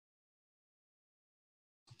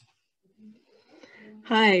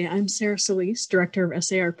Hi, I'm Sarah Solis, Director of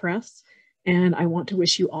SAR Press, and I want to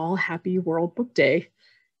wish you all happy World Book Day.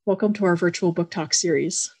 Welcome to our virtual book talk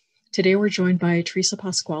series. Today we're joined by Theresa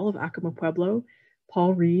Pasqual of Acoma Pueblo,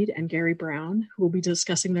 Paul Reed, and Gary Brown, who will be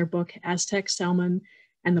discussing their book Aztec, Salmon,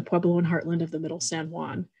 and the Puebloan Heartland of the Middle San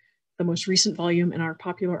Juan, the most recent volume in our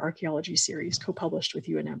popular archaeology series co-published with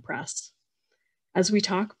UNM Press. As we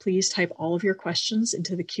talk, please type all of your questions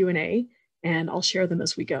into the Q&A, and I'll share them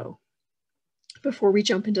as we go. Before we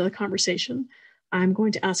jump into the conversation, I'm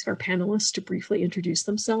going to ask our panelists to briefly introduce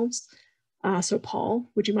themselves. So Paul,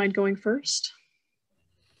 would you mind going first?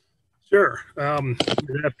 Sure.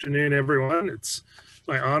 Good afternoon, everyone. It's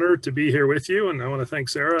my honor to be here with you, and I want to thank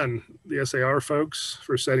Sarah and the SAR folks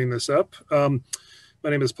for setting this up. My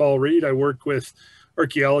name is Paul Reed. I work with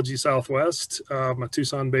Archaeology Southwest, a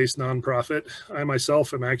Tucson-based nonprofit. I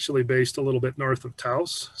myself am actually based a little bit north of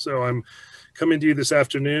Taos, so I'm coming to you this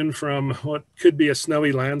afternoon from what could be a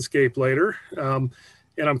snowy landscape later, and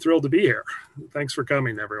I'm thrilled to be here. Thanks for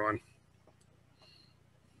coming, everyone.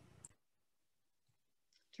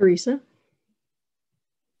 Theresa?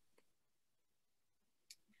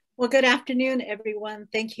 Well, good afternoon, everyone.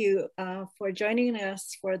 Thank you for joining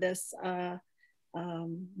us for this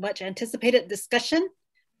much anticipated discussion,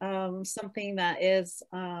 something that is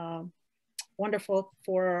wonderful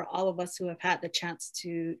for all of us who have had the chance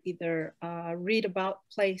to either read about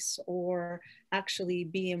place or actually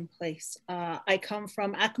be in place. I come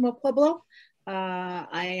from Acoma Pueblo.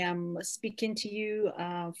 I am speaking to you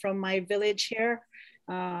from my village here.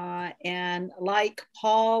 And like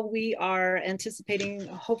Paul, we are anticipating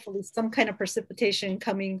hopefully some kind of precipitation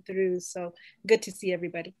coming through. So good to see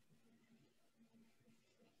everybody.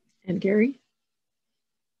 And Gary?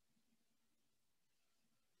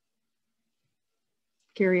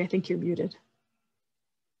 Gary, I think you're muted.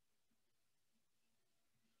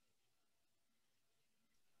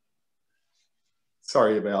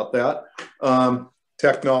 Sorry about that.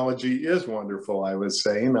 Technology is wonderful, I was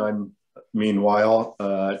saying. I'm, meanwhile,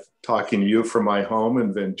 talking to you from my home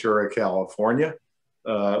in Ventura, California.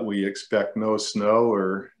 We expect no snow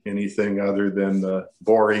or anything other than the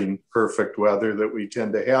boring, perfect weather that we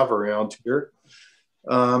tend to have around here.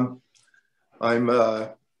 I'm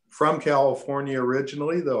from California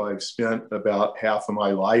originally, though I've spent about half of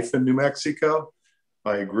my life in New Mexico.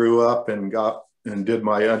 I grew up and did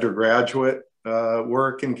my undergraduate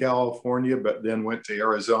work in California, but then went to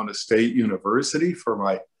Arizona State University for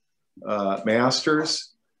my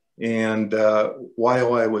master's. And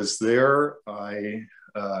while I was there, I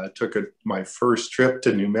took my first trip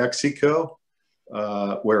to New Mexico,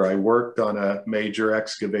 where I worked on a major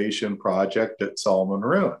excavation project at Salmon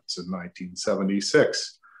ruins in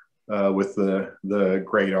 1976 with the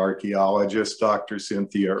great archaeologist, Dr.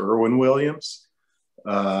 Cynthia Irwin-Williams.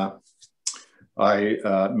 I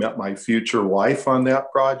met my future wife on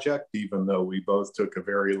that project, even though we both took a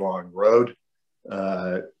very long road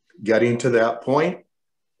getting to that point.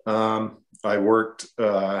 I worked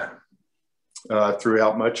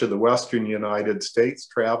throughout much of the Western United States,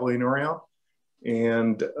 traveling around,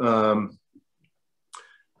 and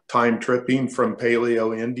time tripping from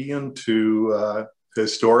Paleo-Indian to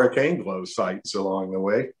historic Anglo sites along the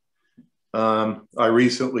way. I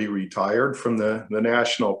recently retired from the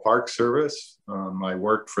National Park Service. I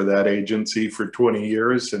worked for that agency for 20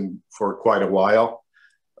 years and for quite a while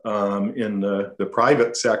in the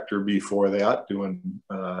private sector before that, doing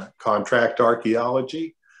contract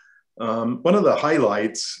archaeology. One of the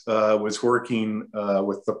highlights was working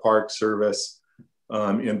with the Park Service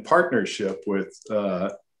in partnership with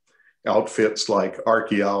outfits like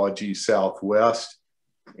Archaeology Southwest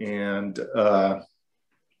and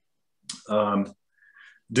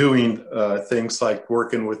doing things like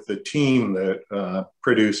working with the team that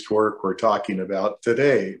produced work we're talking about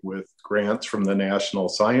today with grants from the National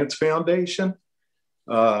Science Foundation.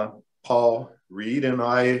 Paul Reed and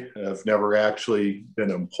I have never actually been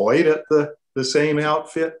employed at the same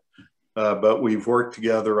outfit, but we've worked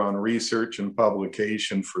together on research and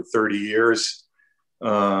publication for 30 years,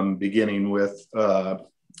 beginning with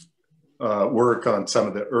work on some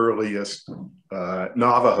of the earliest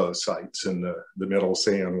Navajo sites in the Middle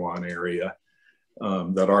San Juan area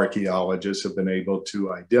that archaeologists have been able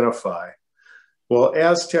to identify. Well,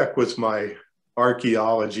 Aztec was my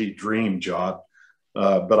archaeology dream job,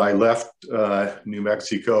 but I left New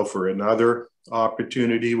Mexico for another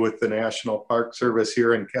opportunity with the National Park Service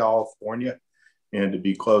here in California, and to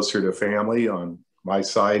be closer to family on my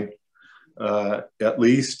side, at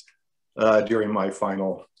least during my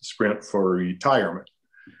final sprint for retirement.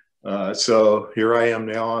 So here I am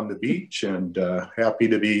now on the beach, and happy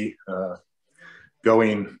to be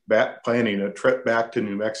planning a trip back to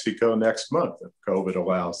New Mexico next month if COVID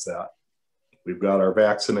allows that. We've got our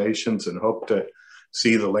vaccinations and hope to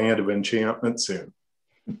see the land of enchantment soon.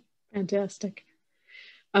 Fantastic.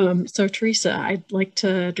 So Theresa, I'd like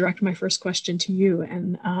to direct my first question to you,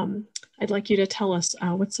 and I'd like you to tell us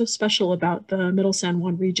what's so special about the Middle San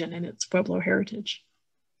Juan region and its Pueblo heritage.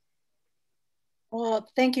 Well,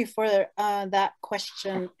 thank you for that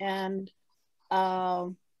question. And,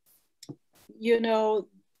 you know,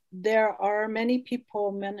 there are many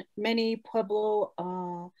people, many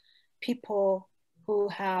Pueblo people who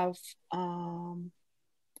have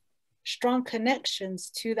strong connections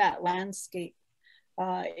to that landscape.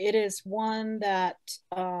 It is one that,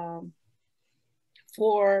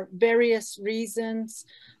 for various reasons,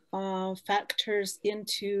 factors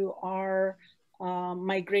into our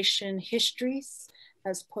migration histories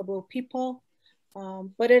as Pueblo people.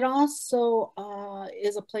 But it also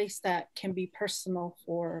is a place that can be personal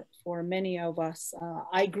for many of us.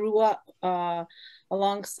 I grew up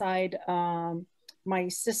alongside my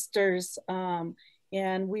sisters,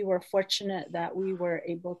 and we were fortunate that we were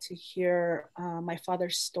able to hear my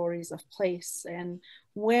father's stories of place. And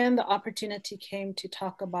when the opportunity came to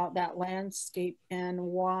talk about that landscape and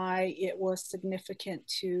why it was significant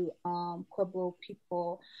to Pueblo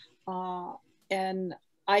people, and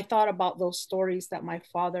I thought about those stories that my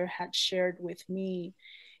father had shared with me.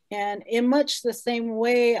 And in much the same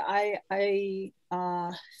way, I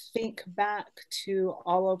think back to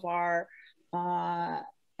all of our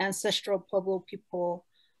ancestral Pueblo people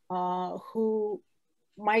who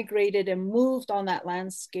migrated and moved on that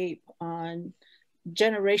landscape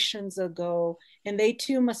generations ago, and they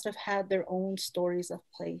too must have had their own stories of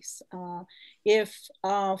place. If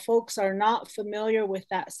folks are not familiar with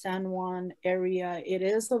that San Juan area, it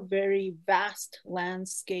is a very vast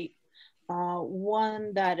landscape,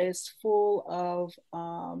 one that is full of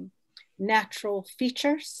natural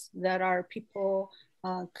features that our people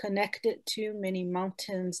connected to, many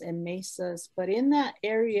mountains and mesas. But in that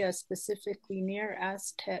area, specifically near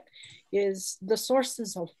Aztec, is the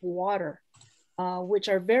sources of water, which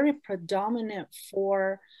are very predominant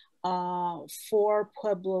for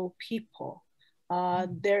Pueblo people.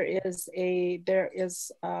 There is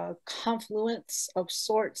a confluence of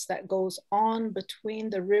sorts that goes on between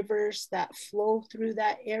the rivers that flow through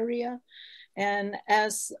that area. And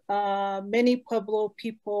as many Pueblo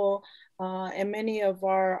people and many of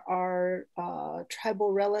our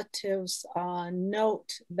tribal relatives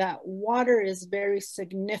note, that water is very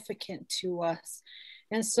significant to us.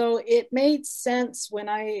 And so it made sense when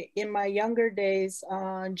I, in my younger days,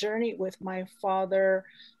 journeyed with my father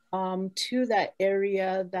to that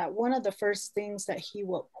area, that one of the first things that he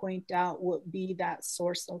would point out would be that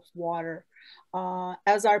source of water.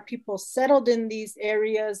 As our people settled in these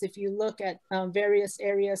areas, if you look at various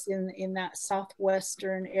areas in that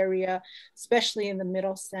southwestern area, especially in the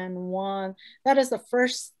Middle San Juan, that is the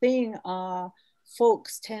first thing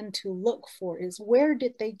folks tend to look for, is where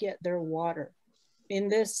did they get their water? In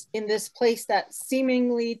this place that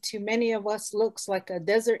seemingly to many of us looks like a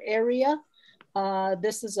desert area,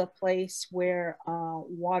 this is a place where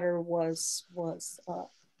water was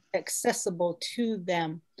accessible to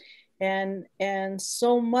them. And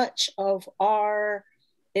so much of our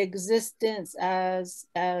existence as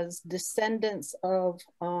descendants of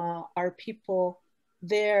our people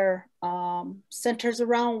there centers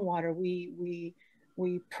around water. We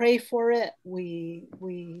pray for it.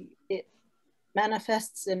 It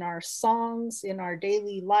manifests in our songs, in our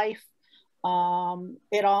daily life.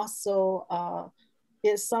 It also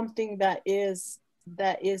is something that is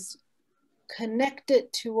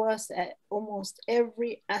connected to us at almost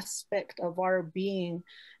every aspect of our being.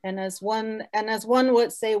 And as one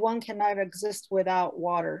would say, one cannot exist without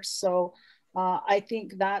water. So I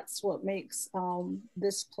think that's what makes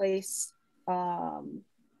this place not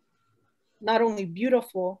only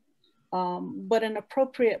beautiful, but an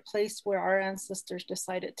appropriate place where our ancestors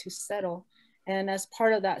decided to settle. And as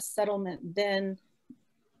part of that settlement, then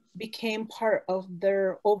became part of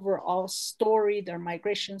their overall story, their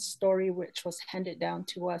migration story, which was handed down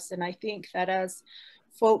to us. And I think that as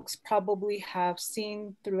folks probably have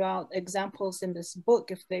seen throughout examples in this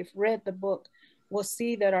book, if they've read the book, will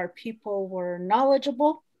see that our people were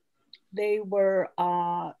knowledgeable. They were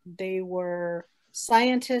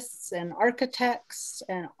scientists and architects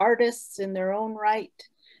and artists in their own right.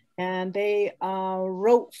 And they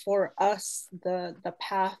wrote for us the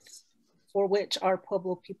path for which our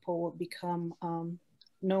Pueblo people will become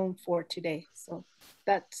known for today. So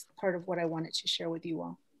that's part of what I wanted to share with you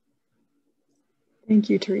all. Thank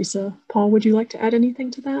you, Theresa. Paul, would you like to add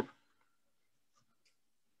anything to that?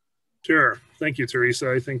 Sure. Thank you,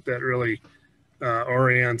 Theresa. I think that really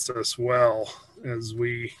orients us well as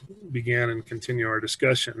we begin and continue our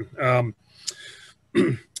discussion.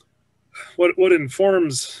 What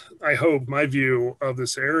informs, I hope, my view of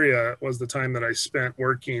this area was the time that I spent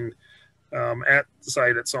working at the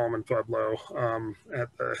site at Salmon Pueblo, at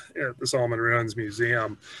the Salmon Ruins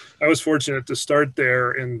Museum. I was fortunate to start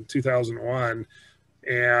there in 2001.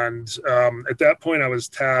 And at that point, I was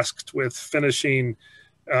tasked with finishing,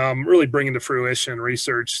 really bringing to fruition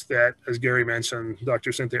research that, as Gary mentioned,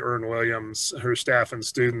 Dr. Cynthia Irwin-Williams, her staff and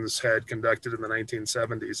students had conducted in the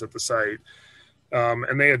 1970s at the site.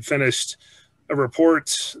 And they had finished a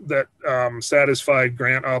report that satisfied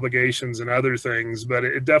grant obligations and other things, but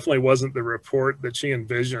it definitely wasn't the report that she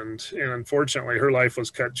envisioned. And unfortunately, her life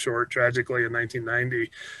was cut short tragically in 1990,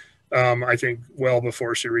 I think well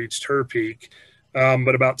before she reached her peak.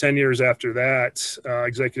 But about 10 years after that,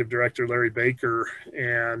 Executive Director Larry Baker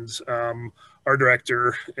and our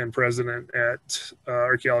director and president at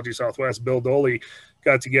Archaeology Southwest, Bill Doley,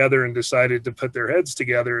 got together and decided to put their heads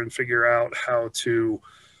together and figure out how to,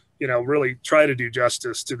 really try to do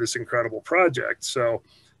justice to this incredible project. So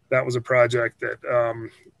that was a project that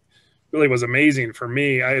really was amazing for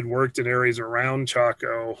me. I had worked in areas around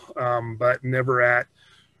Chaco, but never at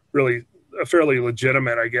really a fairly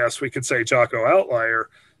legitimate, I guess we could say, Chaco outlier.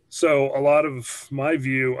 So a lot of my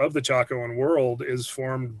view of the Chacoan world is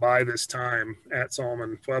formed by this time at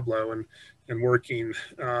Salmon Pueblo and working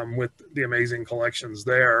with the amazing collections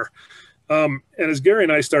there. And as Gary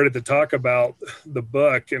and I started to talk about the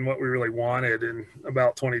book and what we really wanted in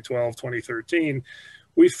about 2012, 2013,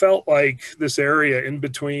 we felt like this area in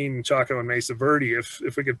between Chaco and Mesa Verde,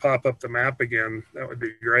 if we could pop up the map again, that would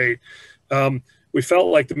be great. We felt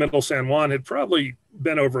like the Middle San Juan had probably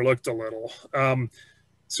been overlooked a little.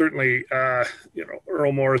 Certainly,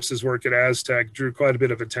 Earl Morris's work at Aztec drew quite a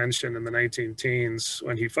bit of attention in the 19-teens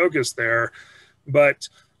when he focused there. But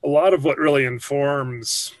a lot of what really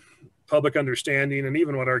informs public understanding and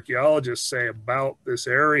even what archaeologists say about this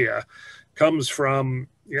area comes from,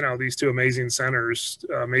 these two amazing centers,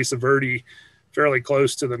 Mesa Verde, fairly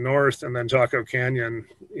close to the north, and then Chaco Canyon,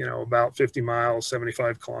 about 50 miles,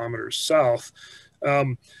 75 kilometers south.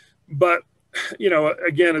 But,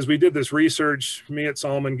 again, as we did this research, me at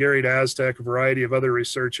Salmon, Gary at Aztec, a variety of other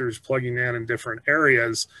researchers plugging in different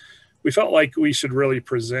areas, we felt like we should really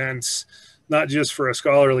present, not just for a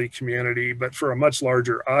scholarly community, but for a much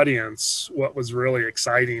larger audience, what was really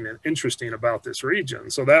exciting and interesting about this region.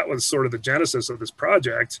 So that was sort of the genesis of this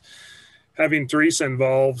project. Having Theresa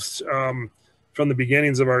involved from the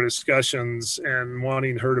beginnings of our discussions and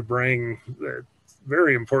wanting her to bring the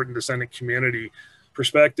very important descendant community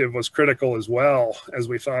perspective was critical as well as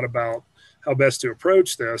we thought about how best to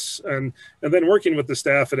approach this. And then working with the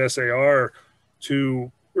staff at SAR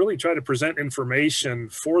to really try to present information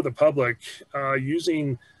for the public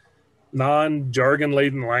using non-jargon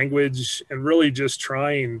laden language and really just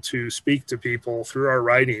trying to speak to people through our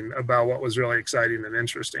writing about what was really exciting and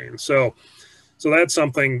interesting. So that's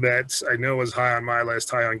something that I know is high on my list,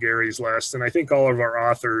 high on Gary's list. And I think all of our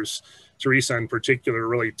authors, Theresa in particular,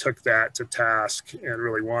 really took that to task and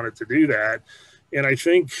really wanted to do that. And I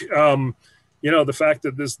think, the fact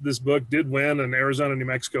that this book did win an Arizona, New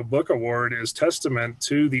Mexico Book Award is testament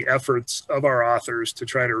to the efforts of our authors to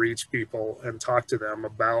try to reach people and talk to them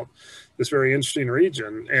about this very interesting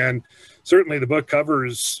region. And certainly the book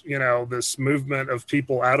covers, this movement of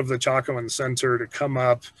people out of the Chacoan Center to come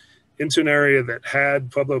up into an area that had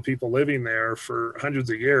Pueblo people living there for hundreds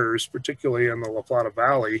of years, particularly in the La Plata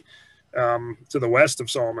Valley, to the west of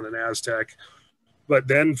Salmon and Aztec. But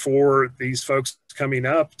then for these folks coming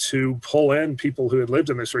up to pull in people who had lived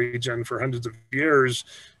in this region for hundreds of years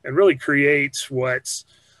and really create what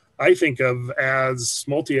I think of as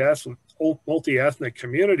multi-ethnic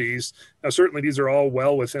communities. Now, certainly these are all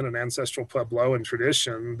well within an ancestral Puebloan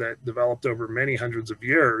tradition that developed over many hundreds of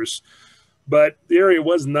years. But the area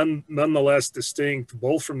was nonetheless distinct,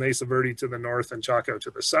 both from Mesa Verde to the north and Chaco to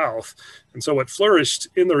the south. And so what flourished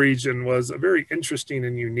in the region was a very interesting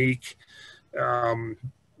and unique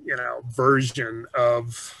version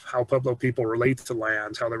of how Pueblo people relate to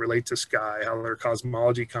land, how they relate to sky, how their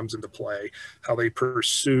cosmology comes into play, how they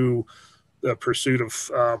pursue the pursuit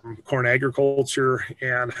of corn agriculture,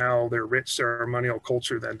 and how their rich ceremonial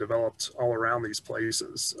culture then developed all around these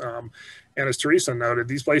places. And as Theresa noted,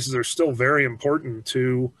 these places are still very important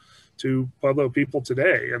to to Pueblo people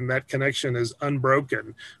today, and that connection is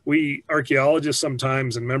unbroken. We archaeologists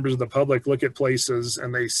sometimes and members of the public look at places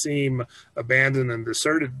and they seem abandoned and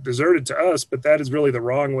deserted to us, but that is really the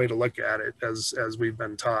wrong way to look at it, as we've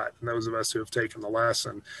been taught, and those of us who have taken the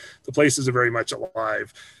lesson. The places are very much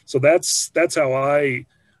alive. So that's how I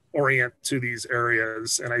orient to these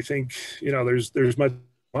areas, and I think, you know, there's much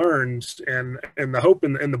learned, and the hope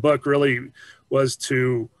in the book really was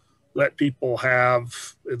to let people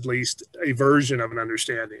have at least a version of an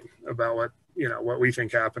understanding about what we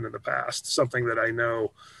think happened in the past, something that I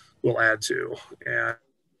know will add to, and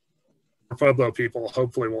Pueblo people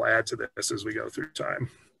hopefully will add to this as we go through time.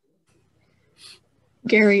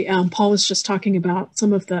 Gary, Paul was just talking about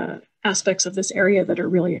some of the aspects of this area that are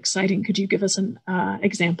really exciting. Could you give us an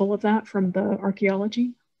example of that from the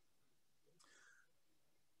archaeology?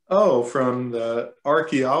 Oh, from the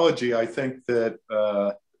archaeology, I think that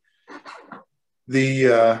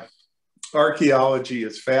the archaeology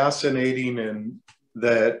is fascinating, and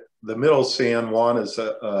that the Middle San Juan is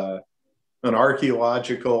an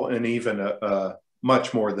archaeological and even a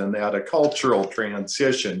much more than that, a cultural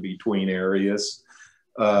transition between areas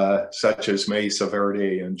such as Mesa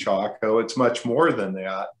Verde and Chaco. It's much more than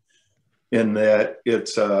that, in that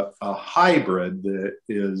it's a hybrid that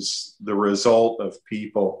is the result of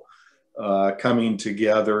people coming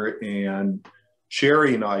together and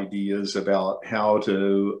sharing ideas about how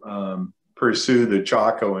to pursue the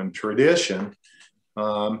Chacoan tradition.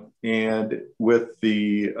 And with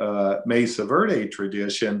the Mesa Verde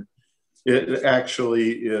tradition, it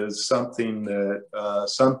actually is something that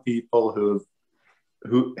some people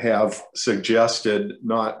who have suggested,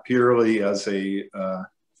 not purely as a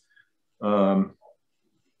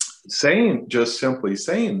just simply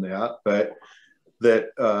saying that, but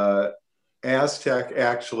that Aztec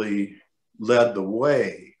actually led the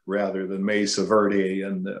way rather than Mesa Verde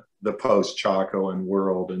in the post-Chacoan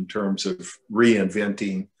world in terms of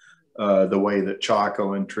reinventing the way that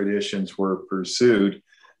Chacoan traditions were pursued.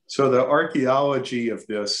 So the archaeology of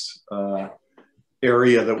this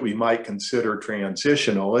area that we might consider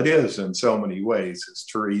transitional, it is in so many ways, as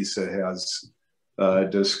Theresa has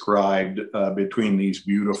described, between these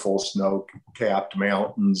beautiful snow-capped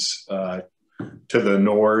mountains to the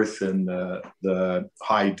north, and the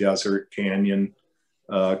high desert canyon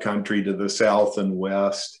country to the south and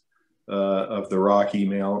west of the Rocky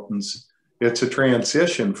Mountains. It's a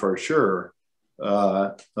transition for sure,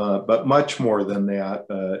 but much more than that.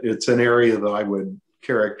 It's an area that I would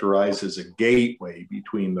characterize as a gateway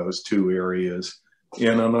between those two areas.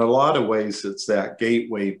 And in a lot of ways, it's that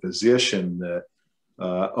gateway position that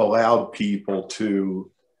allowed people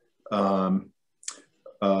to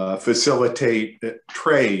facilitate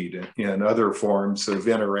trade and other forms of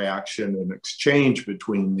interaction and exchange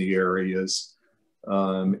between the areas,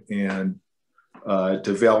 and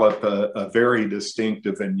develop a very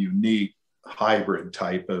distinctive and unique hybrid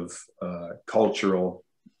type of cultural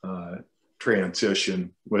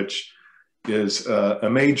transition, which is a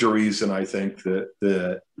major reason, I think,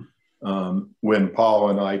 that when Paul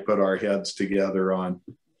and I put our heads together on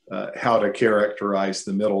how to characterize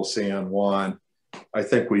the Middle San Juan, I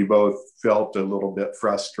think we both felt a little bit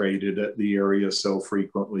frustrated at the area so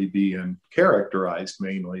frequently being characterized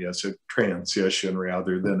mainly as a transition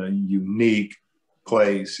rather than a unique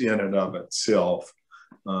place in and of itself.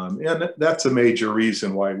 And that's a major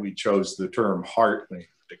reason why we chose the term heartland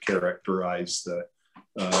to characterize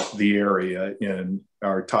the area in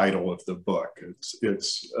our title of the book.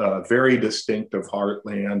 It's a very distinctive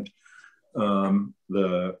heartland,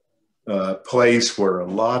 the place where a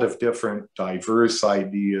lot of different diverse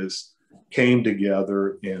ideas came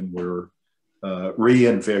together and were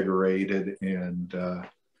reinvigorated, and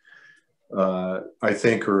I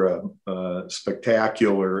think are a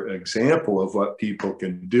spectacular example of what people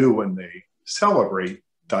can do when they celebrate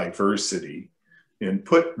diversity and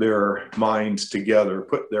put their minds together,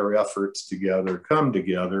 put their efforts together, come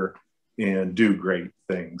together, and do great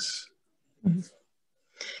things. Mm-hmm.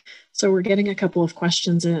 So we're getting a couple of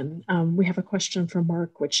questions in. We have a question from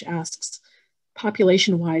Mark, which asks,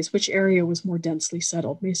 population-wise, which area was more densely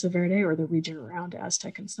settled, Mesa Verde or the region around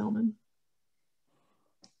Aztec and Salmon?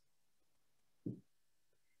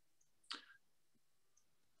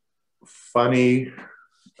 Funny.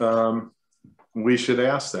 We should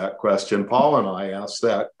ask that question. Paul and I asked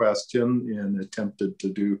that question and attempted to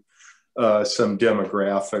do some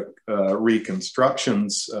demographic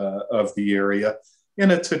reconstructions of the area. And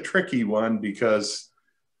it's a tricky one because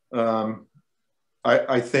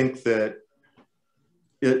I think that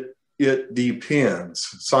it depends.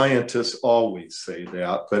 Scientists always say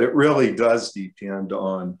that, but it really does depend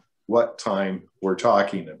on what time we're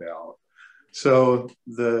talking about. So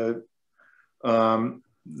the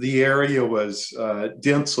area was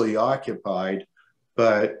densely occupied,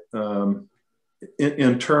 but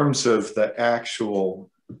in terms of the actual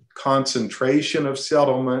concentration of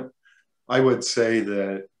settlement, I would say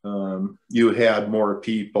that you had more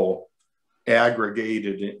people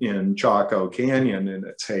aggregated in Chaco Canyon in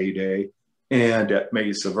its heyday and at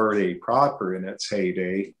Mesa Verde proper in its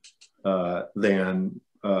heyday than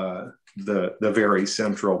the very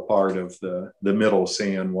central part of the Middle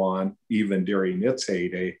San Juan, even during its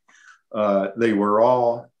heyday. They were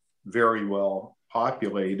all very well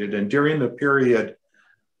populated. And during the period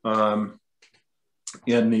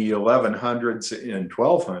in the 1100s and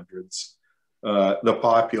 1200s, the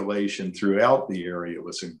population throughout the area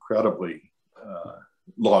was incredibly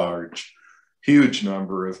large, huge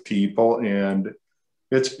number of people. And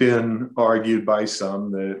it's been argued by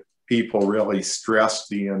some that people really stressed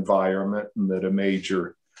the environment and that a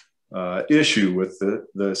major issue with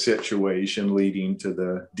the situation leading to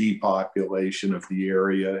the depopulation of the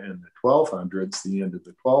area in the 1200s, the end of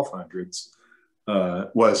the 1200s,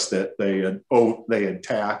 was that they had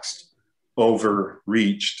taxed,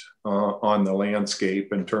 overreached on the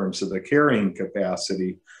landscape in terms of the carrying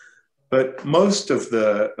capacity. But most of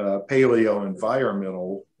the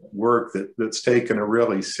paleo-environmental work that's taken a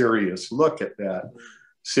really serious look at that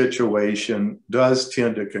situation does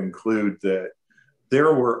tend to conclude that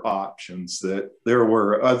there were options, that there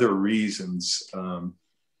were other reasons,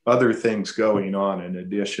 other things going on in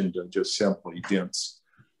addition to just simply dense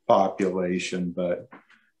population. But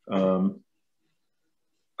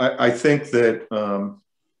I think that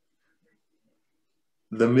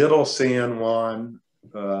the Middle San Juan,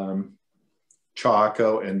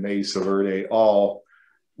 Chaco and Mesa Verde all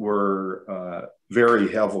were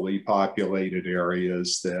very heavily populated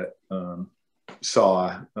areas that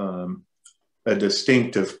saw a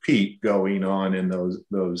distinctive peak going on in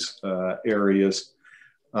those areas.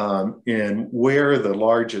 And where the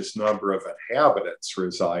largest number of inhabitants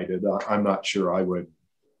resided, I'm not sure I would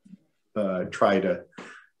try to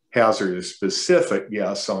hazard a specific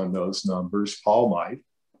guess on those numbers. Paul might.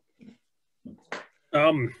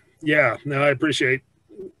 Yeah, no, I appreciate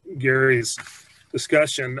Gary's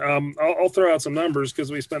discussion. I'll throw out some numbers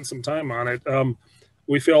because we spent some time on it.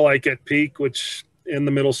 We feel like at peak, which in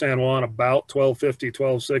the Middle San Juan, about 1250,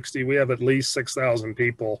 1260, we have at least 6,000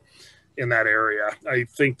 people in that area. I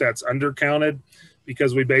think that's undercounted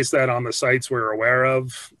because we base that on the sites we're aware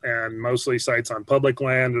of, and mostly sites on public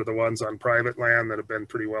land or the ones on private land that have been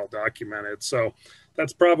pretty well documented. So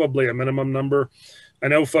that's probably a minimum number. I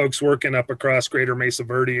know folks working up across Greater Mesa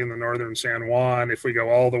Verde in the northern San Juan, if we go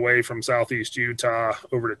all the way from southeast Utah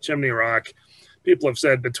over to Chimney Rock, people have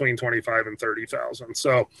said between 25 and 30,000.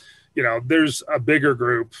 So, you know, there's a bigger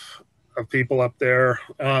group of people up there.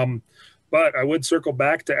 But I would circle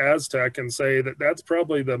back to Aztec and say that that's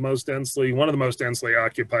probably one of the most densely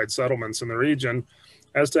occupied settlements in the region.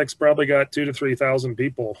 Aztec's probably got 2,000 to 3,000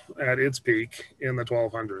 people at its peak in the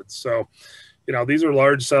 1200s. So, you know, these are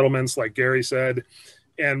large settlements, like Gary said,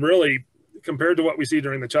 and really compared to what we see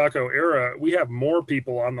during the Chaco era, we have more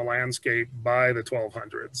people on the landscape by the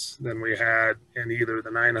 1200s than we had in either the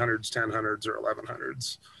 900s, 1000s, or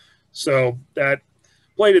 1100s. So that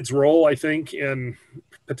played its role, I think, in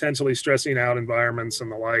potentially stressing out environments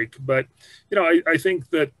and the like. But, you know, I think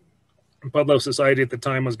that Pueblo society at the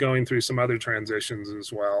time was going through some other transitions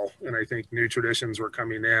as well. And I think new traditions were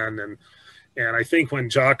coming in. And I think when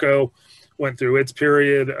Chaco went through its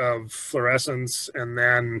period of florescence and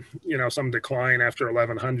then, you know, some decline after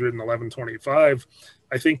 1100 and 1125,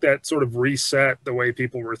 I think that sort of reset the way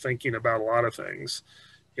people were thinking about a lot of things.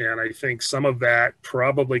 And I think some of that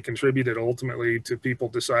probably contributed ultimately to people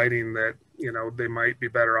deciding that, you know, they might be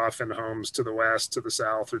better off in homes to the west, to the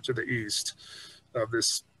south, or to the east of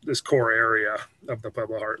this core area of the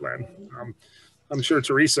Pueblo Heartland. I'm sure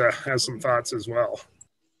Theresa has some thoughts as well.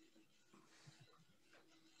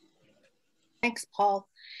 Thanks, Paul.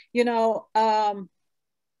 You know,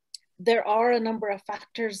 there are a number of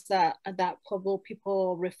factors that Pueblo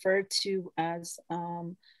people refer to as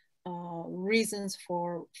reasons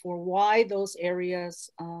for why those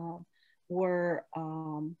areas were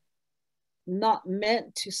not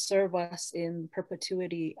meant to serve us in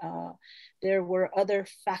perpetuity. There were other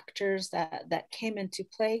factors that came into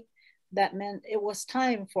play that meant it was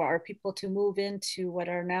time for our people to move into what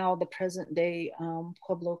are now the present day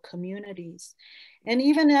Pueblo communities. And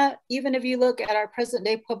even if you look at our present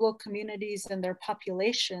day Pueblo communities and their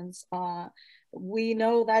populations, we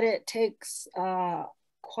know that it takes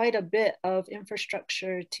quite a bit of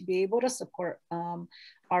infrastructure to be able to support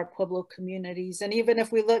our Pueblo communities. And even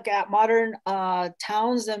if we look at modern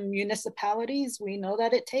towns and municipalities, we know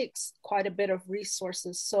that it takes quite a bit of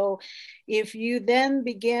resources. So if you then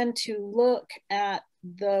begin to look at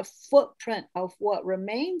the footprint of what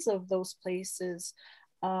remains of those places,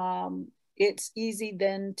 it's easy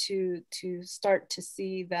then to start to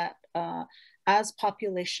see that as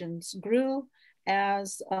populations grew,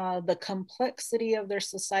 as the complexity of their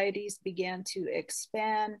societies began to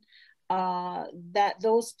expand, that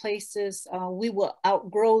those places, we will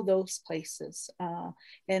outgrow those places,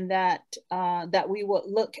 and that we will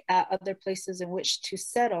look at other places in which to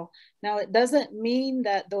settle. Now, it doesn't mean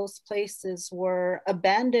that those places were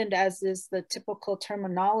abandoned, as is the typical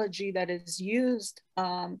terminology that is used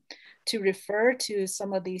to refer to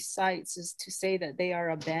some of these sites, is to say that they are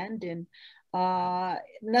abandoned.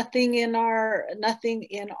 Nothing in our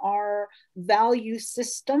value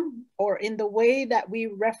system or in the way that we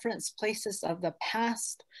reference places of the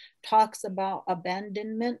past talks about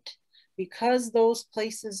abandonment, because those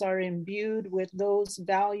places are imbued with those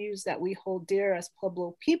values that we hold dear as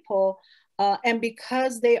Pueblo people, and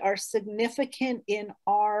because they are significant in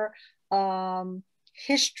our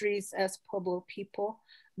histories as Pueblo people,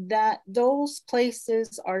 that those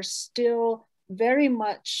places are still very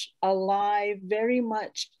much alive, very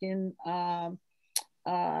much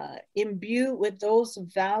imbued with those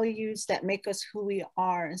values that make us who we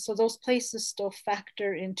are. And so those places still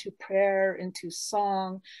factor into prayer, into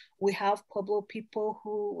song. We have Pueblo people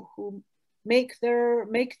who make their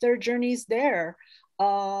journeys there.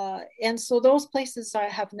 And so those places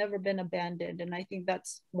have never been abandoned. And I think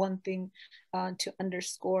that's one thing to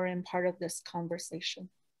underscore in part of this conversation.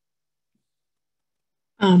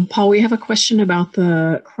 Paul, we have a question about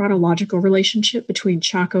the chronological relationship between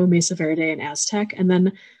Chaco, Mesa Verde, and Aztec. And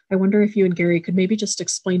then I wonder if you and Gary could maybe just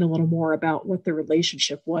explain a little more about what the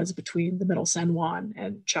relationship was between the Middle San Juan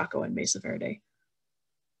and Chaco and Mesa Verde.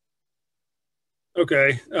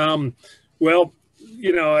 Okay. Well,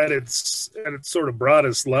 you know, at its sort of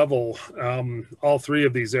broadest level, all three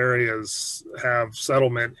of these areas have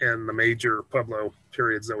settlement in the major Pueblo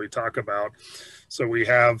periods that we talk about. So we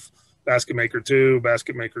have Basket Maker 2,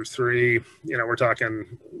 Basket Maker 3, you know, we're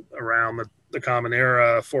talking around the Common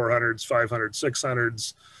Era, 400s, 500s,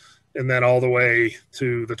 600s, and then all the way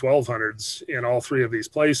to the 1200s in all three of these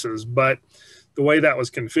places. But the way that was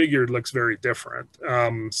configured looks very different.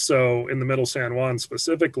 So in the Middle San Juan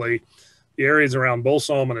specifically, the areas around Bull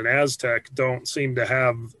Salmon and Aztec don't seem to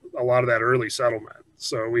have a lot of that early settlement.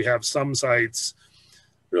 So we have some sites,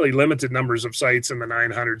 really limited numbers of sites in the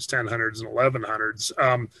 900s, 1000s, and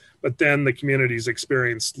 1100s. But then the communities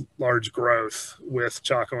experienced large growth with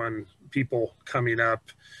Chacoan people coming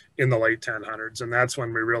up in the late 1000s. And that's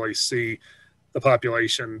when we really see the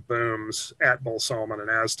population booms at Bull Salmon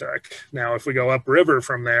and Aztec. Now, if we go upriver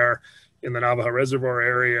from there in the Navajo Reservoir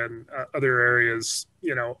area and other areas,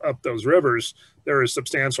 you know, up those rivers, there is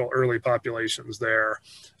substantial early populations there.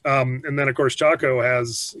 And then, of course, Chaco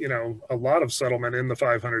has, you know, a lot of settlement in the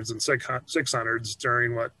 500s and 600s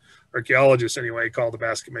during what archaeologists anyway call the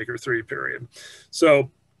Basket Maker 3 period. So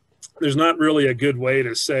there's not really a good way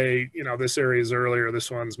to say, you know, this area is earlier, this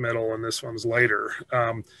one's middle, and this one's later.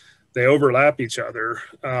 They overlap each other.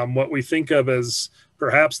 What we think of as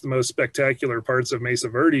perhaps the most spectacular parts of Mesa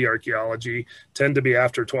Verde archaeology tend to be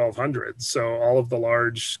after 1200. So all of the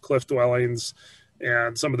large cliff dwellings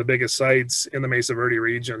and some of the biggest sites in the Mesa Verde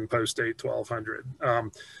region post-date 1200.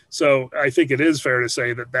 So I think it is fair to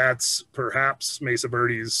say that that's perhaps Mesa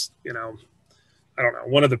Verde's, you know, I don't know,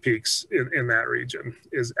 one of the peaks in that region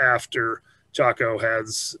is after Chaco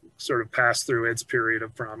has sort of passed through its period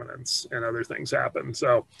of prominence and other things happen.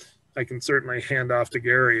 So I can certainly hand off to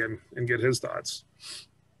Gary and get his thoughts.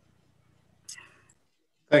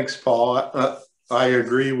 Thanks, Paul. I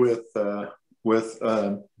agree with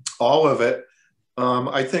all of it.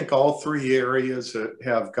 I think all three areas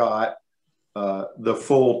have got the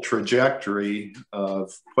full trajectory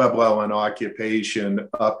of Puebloan occupation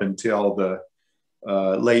up until the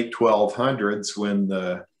late 1200s, when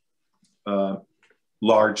the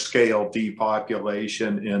large-scale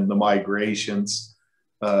depopulation and the migrations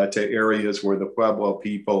to areas where the Pueblo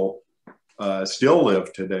people still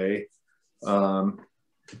live today.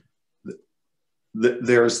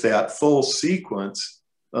 There's that full sequence.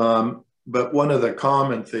 But one of the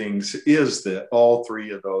common things is that all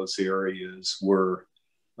three of those areas were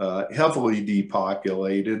heavily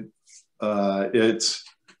depopulated.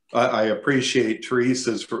 I appreciate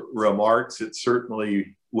Theresa's remarks. It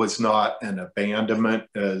certainly was not an abandonment,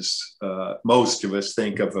 as most of us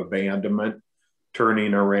think of abandonment,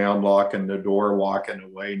 turning around, locking the door, walking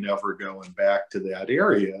away, never going back to that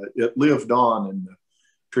area. It lived on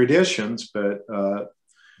traditions, but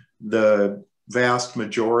the vast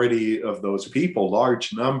majority of those people,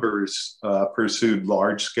 large numbers, pursued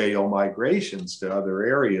large-scale migrations to other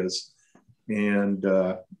areas and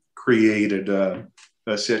created a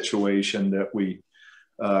situation that we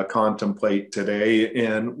contemplate today.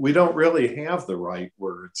 And we don't really have the right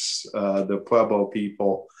words. The Pueblo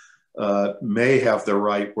people may have the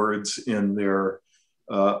right words in their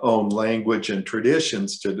own language and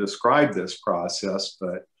traditions to describe this process,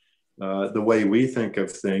 but the way we think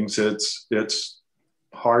of things, it's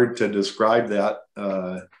hard to describe that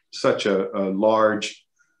such a large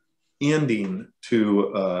ending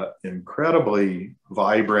to incredibly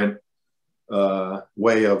vibrant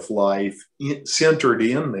way of life centered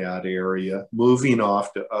in that area, moving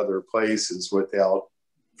off to other places without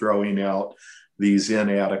throwing out these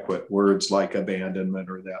inadequate words like abandonment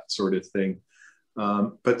or that sort of thing.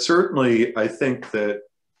 But certainly, I think that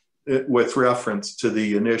with reference to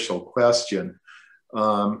the initial question,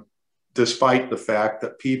 despite the fact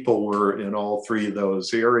that people were in all three of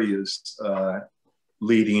those areas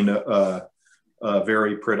leading a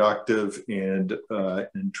very productive and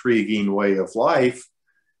intriguing way of life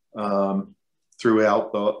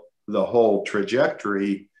throughout the whole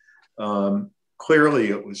trajectory, clearly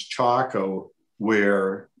it was Chaco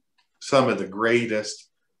where some of the greatest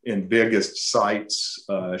and biggest sites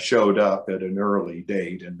showed up at an early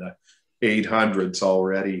date. In the 800s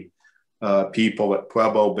already, people at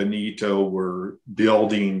Pueblo Bonito were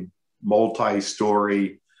building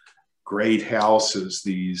multi-story great houses,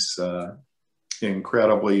 these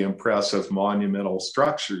incredibly impressive monumental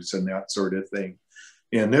structures and that sort of thing.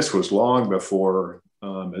 And this was long before,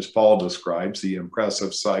 as Paul describes, the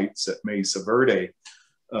impressive sites at Mesa Verde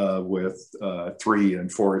with 3- and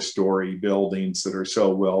 4-story buildings that are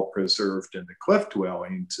so well preserved into cliff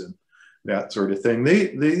dwellings and that sort of thing.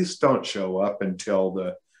 These don't show up until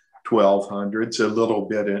the 1200s, a little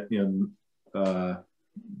bit in the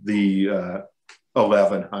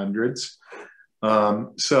 1100s.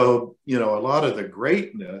 So, you know, a lot of the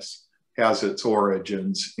greatness has its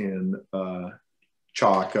origins in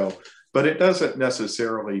Chaco, but it doesn't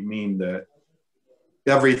necessarily mean that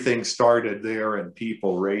everything started there and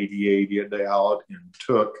people radiated out and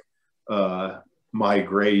took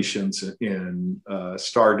migrations and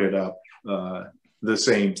started up the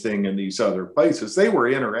same thing in these other places. They were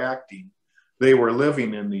interacting. They were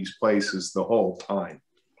living in these places the whole time.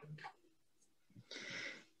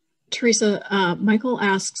 Theresa, Michael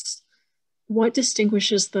asks, what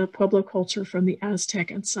distinguishes the Pueblo culture from the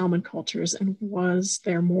Aztec and Salmon cultures, and was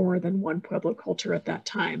there more than one Pueblo culture at that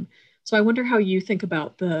time? So I wonder how you think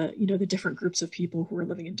about the different groups of people who are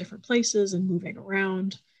living in different places and moving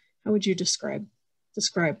around. How would you describe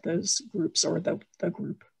those groups or the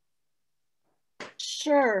group?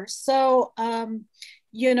 Sure. So,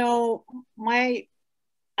 you know,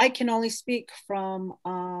 I can only speak from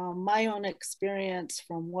my own experience,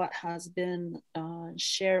 from what has been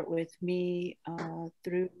shared with me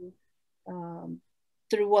through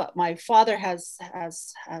what my father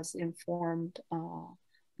has informed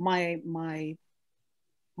my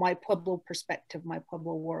Pueblo perspective, my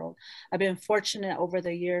Pueblo world. I've been fortunate over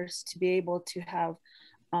the years to be able to have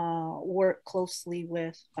work closely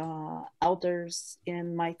with elders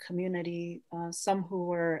in my community, some who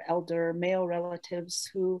were elder male relatives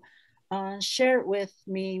who shared with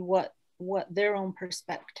me what their own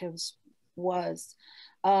perspectives was.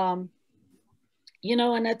 You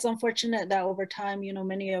know, and it's unfortunate that over time, you know,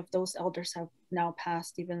 many of those elders have now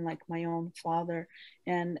passed, even like my own father.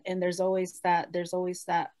 And there's always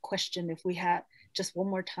that question, if we had just one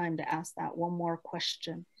more time to ask that one more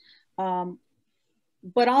question.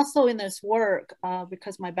 But also in this work,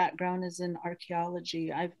 because my background is in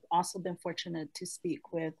archaeology, I've also been fortunate to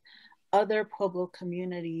speak with other Pueblo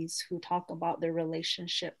communities who talk about their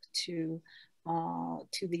relationship to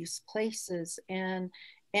these places. And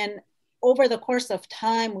over the course of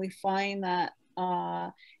time, we find that,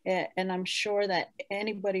 and I'm sure that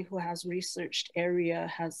anybody who has researched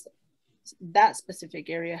that specific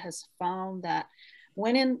area has found that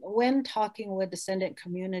when talking with descendant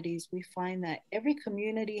communities, we find that every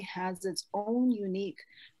community has its own unique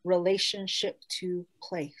relationship to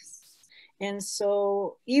place. And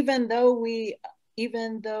so even though we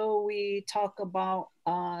talk about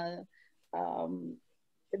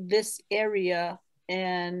this area,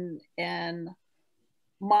 and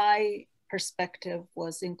my perspective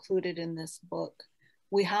was included in this book,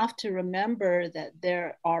 we have to remember that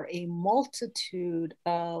there are a multitude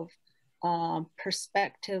of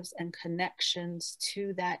perspectives and connections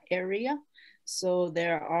to that area. So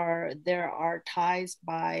there are ties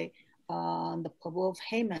by the Pueblo of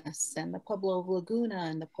Jemez and the Pueblo of Laguna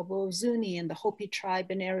and the Pueblo of Zuni and the Hopi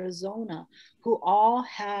tribe in Arizona, who all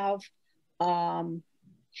have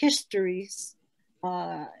histories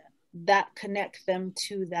that connect them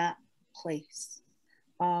to that place.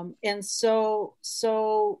 And so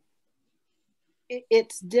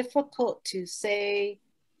it's difficult to say,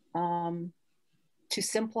 to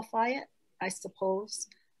simplify it, I suppose,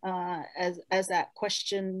 as that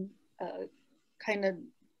question kind of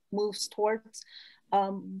moves towards.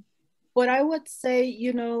 But I would say,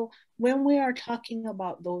 you know, when we are talking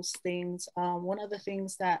about those things, one of the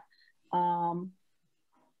things that I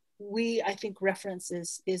think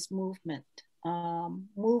references is movement.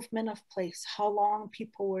 Movement of place, how long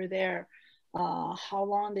people were there, how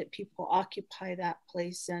long did people occupy that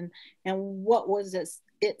place, and what was its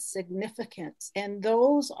significance. And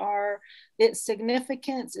its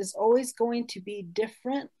significance is always going to be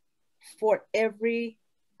different for every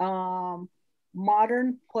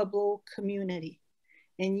modern Pueblo community.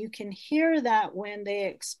 And you can hear that when they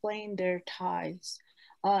explain their ties.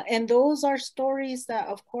 And those are stories that,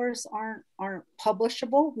 of course, aren't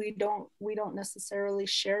publishable. We don't necessarily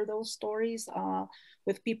share those stories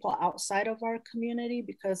with people outside of our community,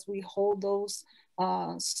 because we hold those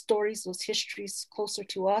stories, those histories closer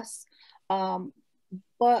to us.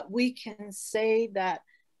 But we can say that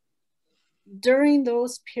during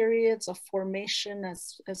those periods of formation,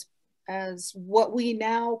 as what we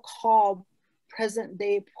now call present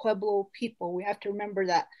day Pueblo people, we have to remember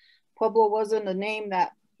that Pueblo wasn't a name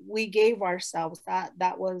that we gave ourselves.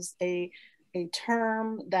 That was a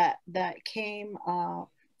term that came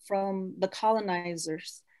from the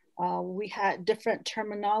colonizers. We had different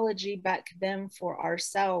terminology back then for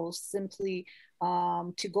ourselves. Simply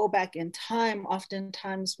to go back in time,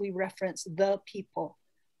 oftentimes we reference the people.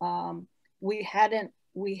 We hadn't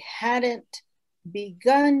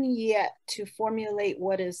begun yet to formulate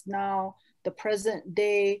what is now the present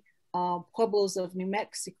day Pueblos of New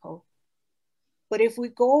Mexico. But if we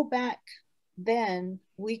go back then,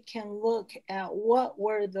 we can look at what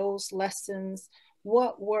were those lessons,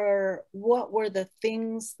 what were the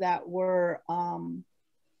things that were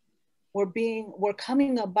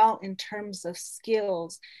coming about in terms of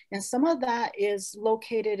skills. And some of that is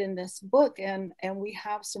located in this book, and we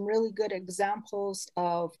have some really good examples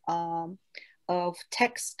of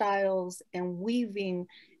textiles and weaving,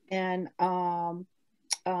 and how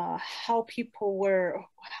people were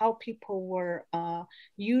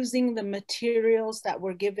using the materials that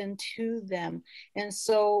were given to them. And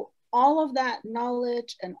so all of that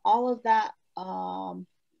knowledge and all of that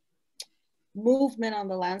movement on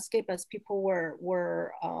the landscape, as people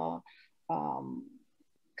were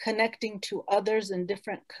connecting to others in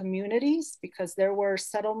different communities, because there were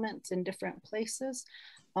settlements in different places,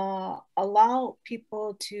 allow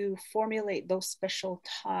people to formulate those special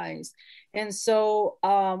ties. And so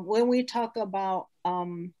when we talk about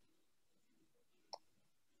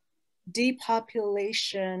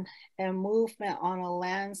depopulation and movement on a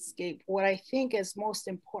landscape, what I think is most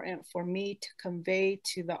important for me to convey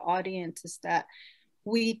to the audience is that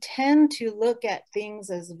we tend to look at things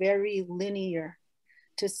as very linear,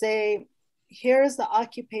 to say, here's the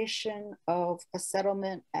occupation of a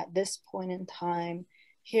settlement at this point in time,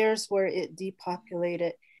 here's where it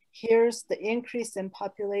depopulated, here's the increase in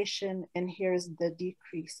population, and here's the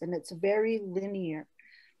decrease. And it's very linear.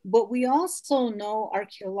 But we also know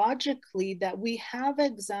archaeologically that we have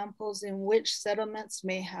examples in which settlements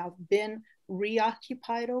may have been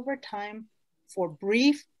reoccupied over time for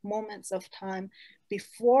brief moments of time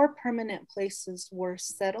before permanent places were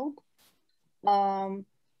settled.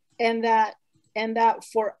 And that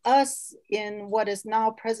for us, in what is now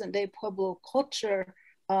present day Pueblo culture,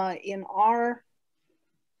 in our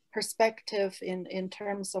perspective, in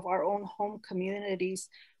terms of our own home communities,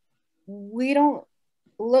 we don't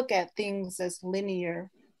look at things as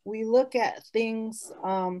linear. We look at things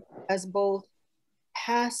as both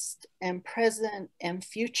past and present and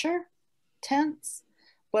future tense,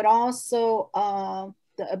 but also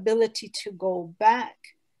the ability to go back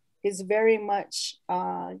is very much,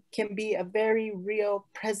 can be a very real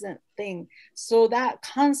present thing. So that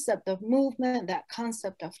concept of movement, that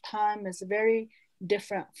concept of time is very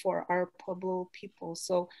different for our Pueblo people.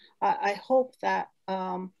 So I hope that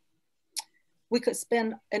we could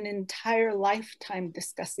spend an entire lifetime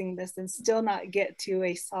discussing this and still not get to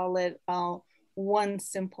a solid one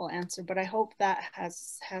simple answer, but I hope that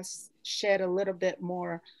has shed a little bit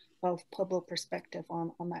more of Pueblo perspective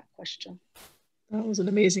on that question. That was an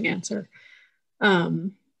amazing answer.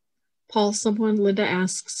 Paul, Linda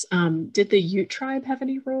asks, did the Ute tribe have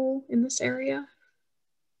any role in this area?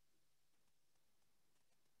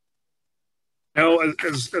 Now,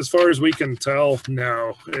 as far as we can tell,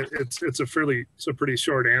 no. It's a pretty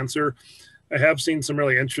short answer. I have seen some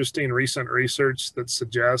really interesting recent research that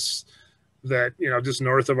suggests that, just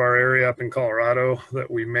north of our area up in Colorado, that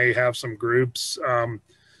we may have some groups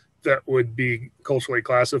that would be culturally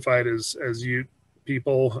classified as Ute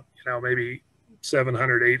people, maybe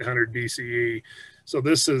 700, 800 BCE. So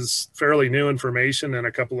this is fairly new information and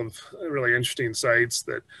a couple of really interesting sites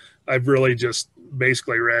that I've really just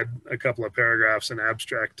basically read a couple of paragraphs and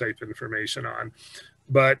abstract type information on.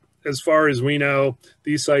 But as far as we know,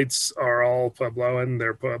 these sites are all Puebloan,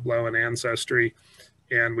 they're Puebloan ancestry,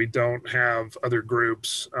 and we don't have other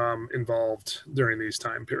groups involved during these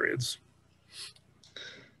time periods.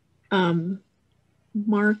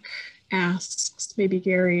 Mark asks, maybe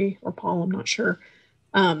Gary or Paul, I'm not sure,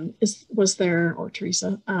 was there, or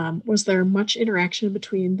Theresa, was there much interaction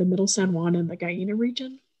between the Middle San Juan and the Gallina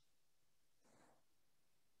region?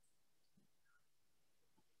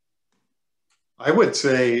 I would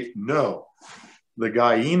say no. The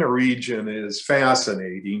Gallina region is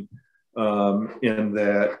fascinating in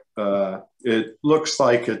that it looks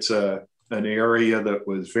like it's an area that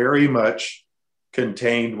was very much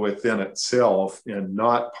contained within itself and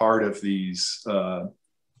not part of these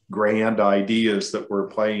grand ideas that were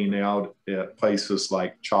playing out at places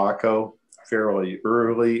like Chaco fairly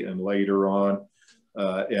early and later on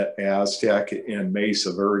at Aztec and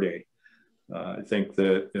Mesa Verde. I think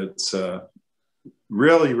that it's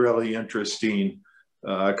really, really interesting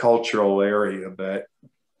cultural area that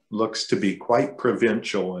looks to be quite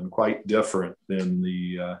provincial and quite different than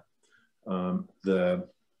the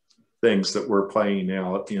things that were playing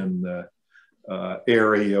out in the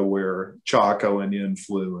area where Chaco and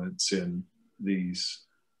influence in these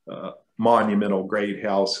monumental great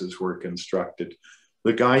houses were constructed.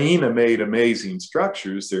 The Gallina made amazing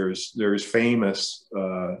structures. There's famous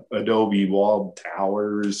adobe walled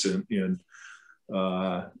towers, and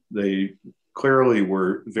they clearly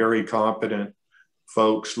were very competent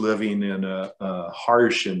folks living in a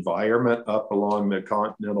harsh environment up along the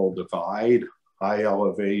Continental Divide, high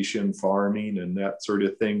elevation farming and that sort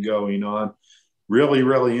of thing going on. Really,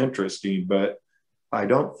 really interesting, but I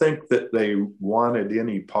don't think that they wanted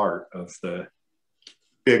any part of the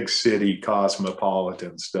big city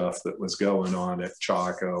cosmopolitan stuff that was going on at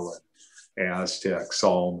Chaco and Aztec,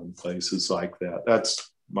 Salmon, places like that.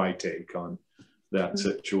 That's my take on that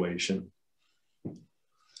situation.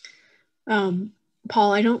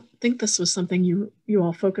 Paul, I don't think this was something you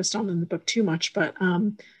all focused on in the book too much, but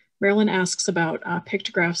Marilyn asks about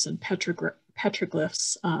pictographs and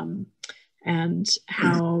petroglyphs and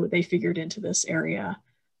how they figured into this area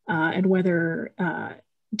and whether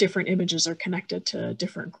different images are connected to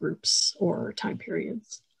different groups or time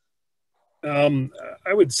periods.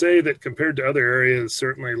 I would say that compared to other areas,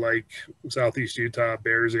 certainly like Southeast Utah,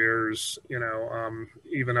 Bears Ears,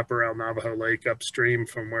 even up around Navajo Lake upstream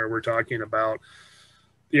from where we're talking about,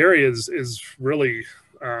 the area is really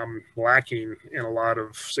lacking in a lot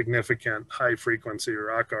of significant high frequency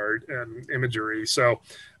rock art and imagery. So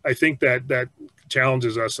I think that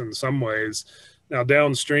challenges us in some ways. Now,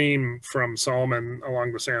 downstream from Salmon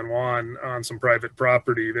along the San Juan on some private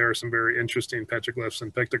property, there are some very interesting petroglyphs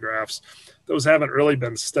and pictographs. Those haven't really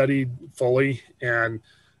been studied fully and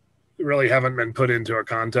really haven't been put into a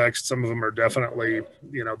context. Some of them are definitely,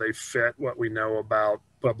 they fit what we know about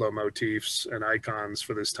Pueblo motifs and icons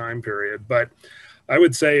for this time period. But I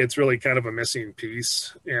would say it's really kind of a missing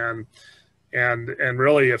piece. And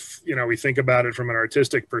really, if we think about it from an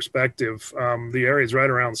artistic perspective, the areas right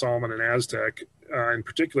around Salmon and Aztec in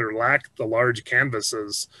particular lack the large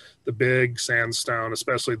canvases, the big sandstone,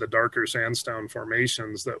 especially the darker sandstone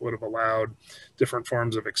formations that would have allowed different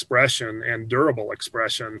forms of expression and durable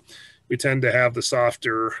expression. We tend to have the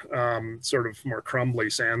softer, sort of more crumbly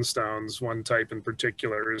sandstones. One type in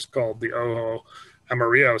particular is called the Ojo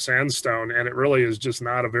Amarillo sandstone, and it really is just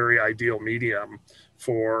not a very ideal medium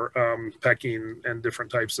for pecking and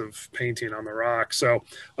different types of painting on the rock. So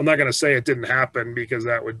I'm not going to say it didn't happen because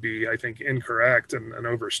that would be, I think, incorrect and an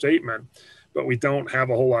overstatement, but we don't have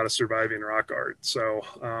a whole lot of surviving rock art. So,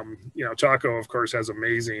 Chaco, of course, has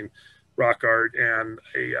amazing rock art, and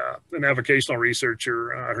an avocational researcher,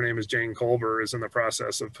 her name is Jane Culver, is in the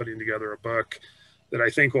process of putting together a book that I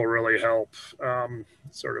think will really help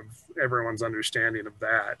sort of everyone's understanding of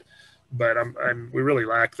that. But we really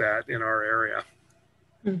lack that in our area.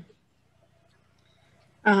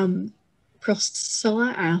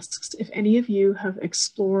 Priscilla asks if any of you have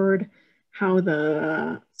explored how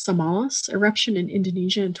the Samalas eruption in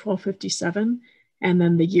Indonesia in 1257 and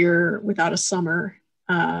then the year without a summer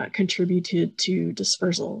contributed to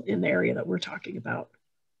dispersal in the area that we're talking about.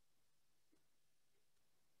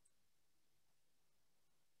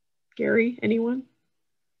 Gary, anyone?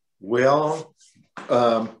 Well,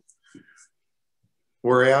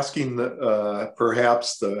 we're asking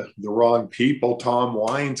perhaps the wrong people. Tom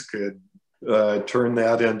Wines could turn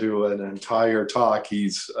that into an entire talk.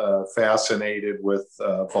 He's fascinated with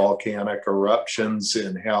volcanic eruptions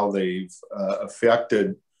and how they've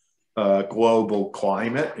affected global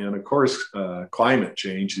climate. And of course, climate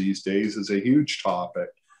change these days is a huge topic.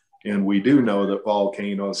 And we do know that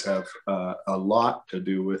volcanoes have a lot to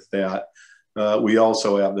do with that. We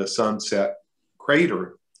also have the Sunset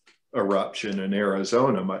Crater eruption in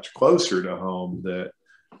Arizona, much closer to home. That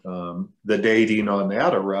the dating on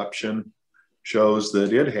that eruption shows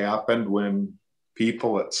that it happened when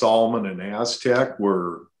people at Salmon and Aztec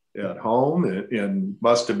were at home and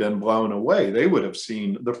must have been blown away. They would have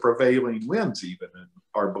seen the prevailing winds even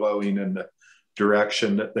are blowing in the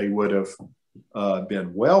direction that they would have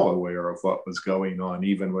been well aware of what was going on,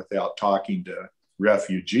 even without talking to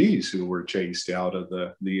refugees who were chased out of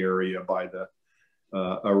the area by the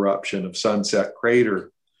eruption of Sunset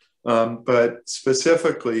Crater. But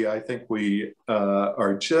specifically, I think we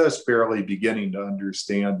are just barely beginning to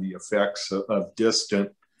understand the effects of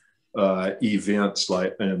distant events,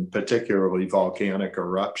 like, and particularly volcanic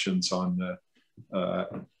eruptions on the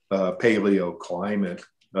paleoclimate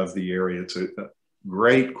of the area. It's a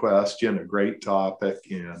great question, a great topic,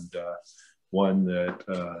 and one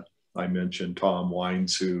that I mentioned Tom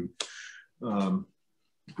Wines, who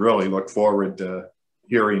really look forward to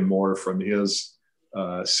hearing more from his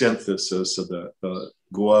synthesis of the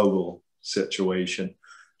global situation.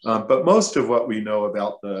 But most of what we know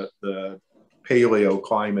about the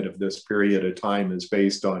paleoclimate of this period of time is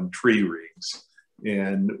based on tree rings.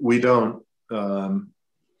 And we don't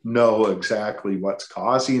know exactly what's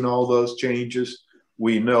causing all those changes.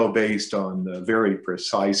 We know based on the very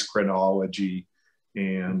precise chronology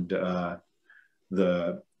and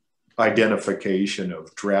the identification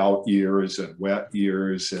of drought years and wet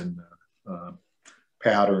years and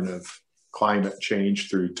pattern of climate change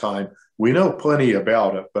through time. We know plenty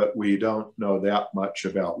about it, but we don't know that much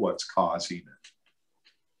about what's causing it.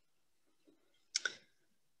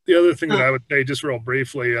 The other thing that I would say just real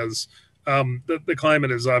briefly is the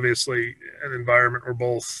climate is obviously an environment we're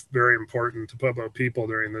both very important to Pueblo people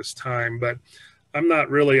during this time, but I'm not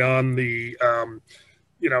really on the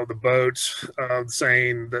the boat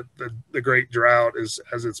saying that the Great Drought is,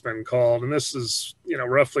 as it's been called, and this is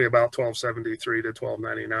roughly about 1273 to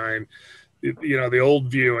 1299. The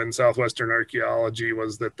old view in southwestern archaeology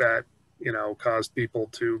was that caused people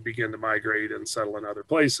to begin to migrate and settle in other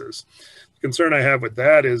places. The concern I have with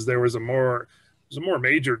that is there was a more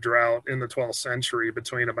major drought in the 12th century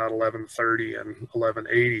between about 1130 and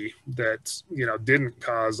 1180 that didn't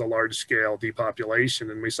cause a large scale depopulation,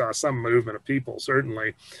 and we saw some movement of people,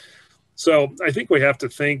 certainly. So I think we have to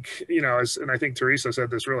think, and I think Theresa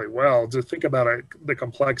said this really well, to think about the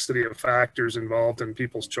complexity of factors involved in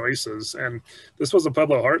people's choices. And this was a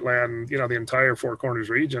Pueblo heartland, the entire Four Corners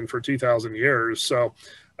region for 2,000 years. So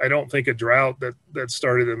I don't think a drought that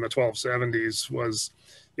started in the 1270s was,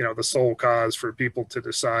 the sole cause for people to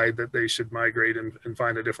decide that they should migrate and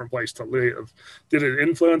find a different place to live. Did it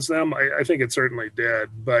influence them? I think it certainly did.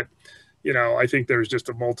 But I think there's just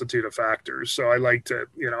a multitude of factors. So I like to,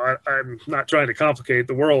 I'm not trying to complicate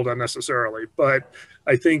the world unnecessarily, but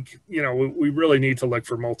I think, we really need to look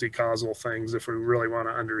for multi-causal things if we really want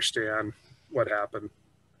to understand what happened.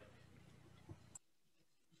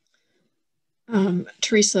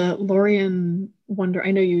 Theresa, Lorian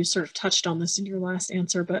I know you sort of touched on this in your last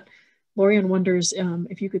answer, but Lorian wonders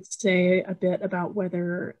if you could say a bit about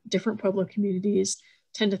whether different Pueblo communities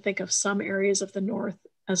tend to think of some areas of the North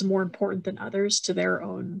as more important than others to their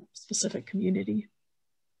own specific community.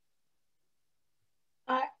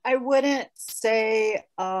 I wouldn't say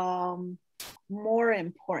more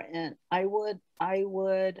important. I would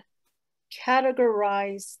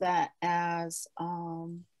categorize that as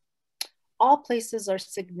all places are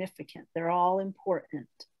significant. They're all important.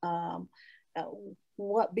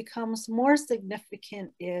 What becomes more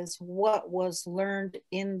significant is what was learned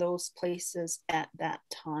in those places at that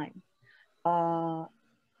time.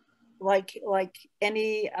 Like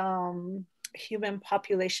any human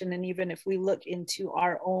population, and even if we look into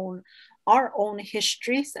our own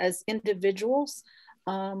histories as individuals,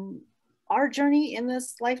 our journey in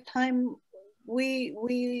this lifetime,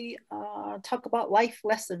 we talk about life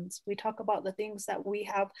lessons. We talk about the things that we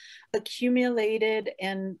have accumulated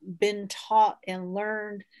and been taught and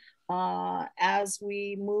learned as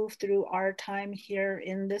we move through our time here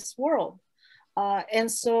in this world. And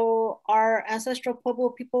so our ancestral Pueblo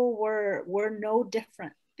people were no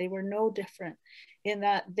different. They were no different in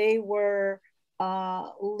that they were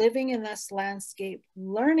living in this landscape,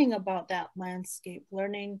 learning about that landscape,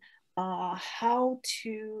 learning how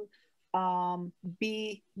to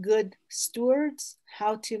be good stewards,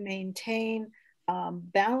 how to maintain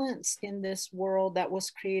balance in this world that was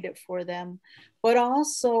created for them, but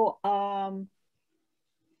also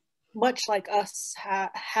much like us,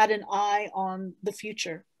 had an eye on the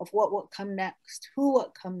future of what would come next, who would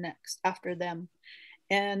come next after them.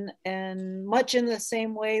 And much in the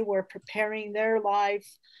same way, we're preparing their life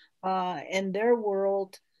and their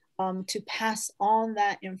world to pass on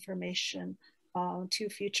that information to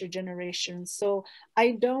future generations. So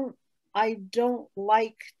I don't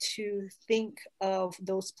like to think of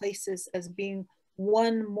those places as being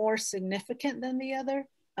one more significant than the other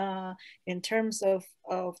in terms of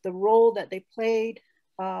the role that they played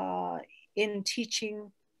in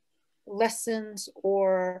teaching lessons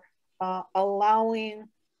or allowing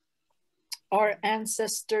our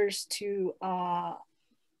ancestors to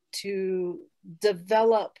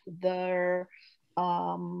develop their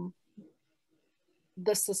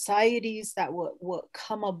the societies that would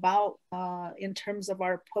come about in terms of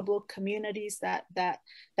our Pueblo communities, that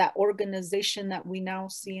organization that we now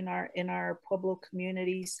see in our Pueblo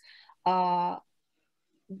communities, that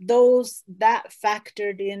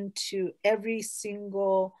factored into every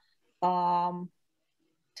single time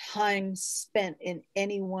spent in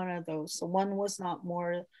any one of those. So one was not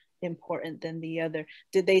more important than the other.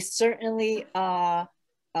 Did they certainly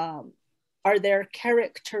are there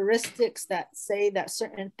characteristics that say that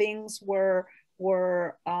certain things were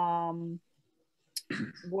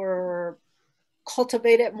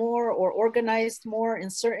cultivated more or organized more in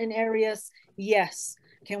certain areas? Yes.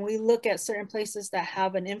 Can we look at certain places that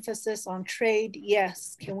have an emphasis on trade?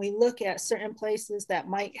 Yes. Can we look at certain places that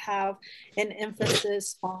might have an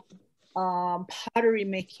emphasis on pottery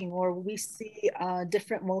making, or we see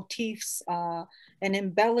different motifs and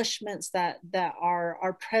embellishments that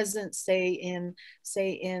are present, say in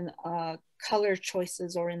color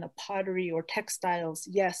choices or in the pottery or textiles?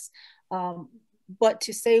 Yes. But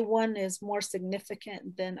to say one is more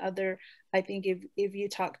significant than other, I think if you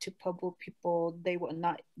talk to Pueblo people, they would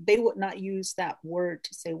not use that word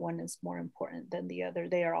to say one is more important than the other.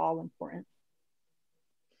 They are all important.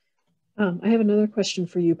 I have another question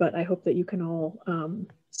for you, but I hope that you can all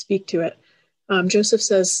speak to it. Joseph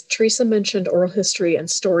says, Theresa mentioned oral history and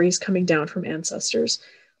stories coming down from ancestors.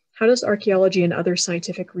 How does archaeology and other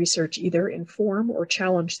scientific research either inform or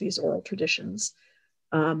challenge these oral traditions?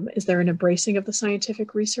 Is there an embracing of the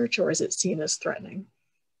scientific research, or is it seen as threatening?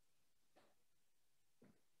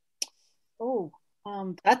 Oh,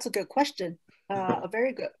 that's a good question. A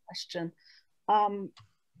very good question.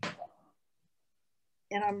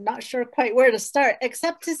 And I'm not sure quite where to start,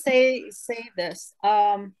 except to say this.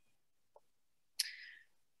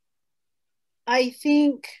 I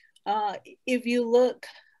think if you look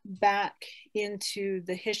back into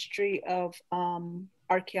the history of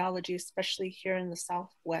archaeology, especially here in the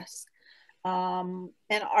Southwest, and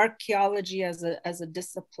archaeology as a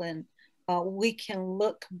discipline, we can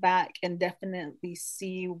look back and definitely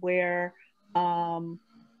see where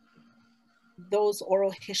those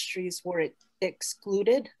oral histories were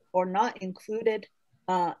excluded or not included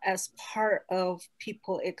as part of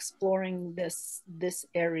people exploring this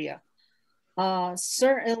area.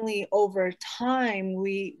 Certainly over time,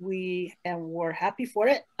 we and we're happy for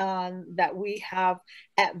it, that we have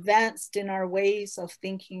advanced in our ways of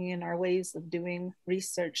thinking, in our ways of doing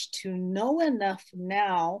research, to know enough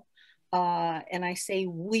now, and I say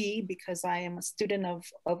we because I am a student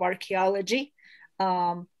of archaeology.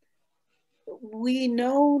 We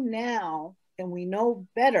know now, and we know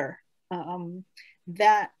better,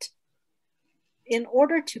 that in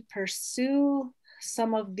order to pursue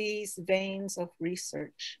some of these veins of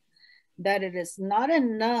research, that it is not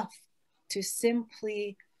enough to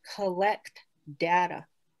simply collect data.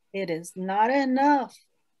 It is not enough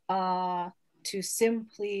to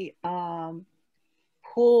simply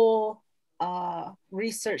pull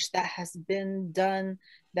research that has been done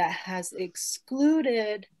that has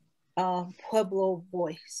excluded Pueblo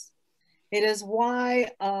voice. It is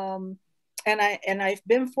why, and I've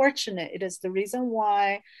been fortunate. It is the reason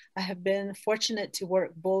why I have been fortunate to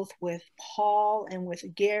work both with Paul and with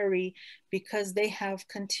Gary, because they have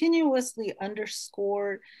continuously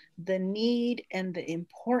underscored the need and the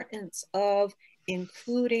importance of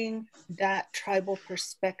including that tribal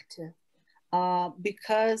perspective,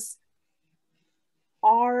 because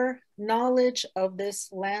our knowledge of this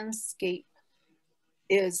landscape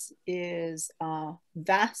is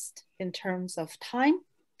vast in terms of time,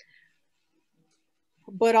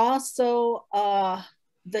 but also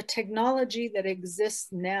the technology that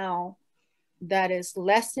exists now that is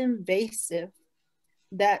less invasive,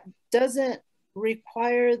 that doesn't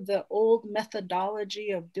require the old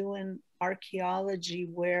methodology of doing archaeology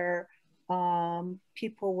where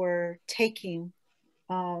people were taking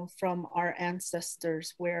from our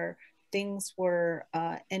ancestors, where things were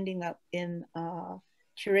ending up in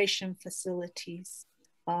curation facilities,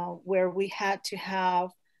 where we had to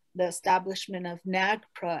have the establishment of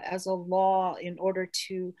NAGPRA as a law in order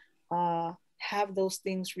to have those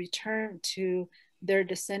things returned to their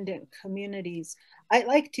descendant communities. I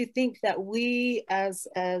like to think that we as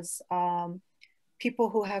people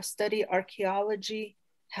who have studied archaeology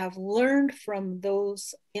have learned from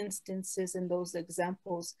those instances and those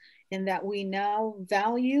examples, in that we now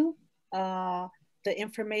value the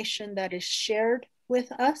information that is shared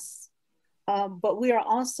with us, but we are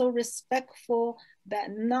also respectful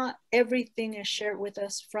that not everything is shared with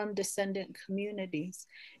us from descendant communities.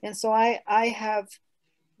 And so I have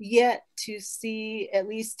yet to see, at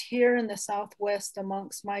least here in the Southwest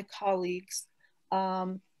amongst my colleagues,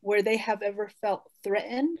 where they have ever felt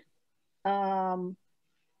threatened,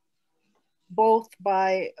 both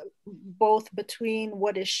between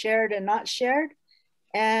what is shared and not shared.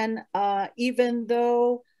 And even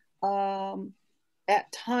though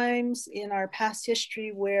at times in our past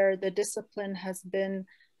history where the discipline has been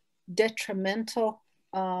detrimental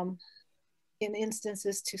in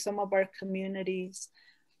instances to some of our communities,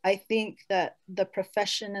 I think that the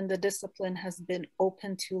profession and the discipline has been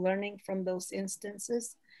open to learning from those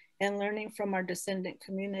instances and learning from our descendant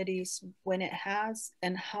communities when it has,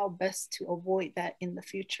 and how best to avoid that in the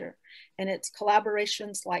future. And it's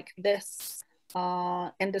collaborations like this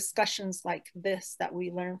and discussions like this that we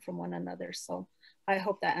learn from one another. So I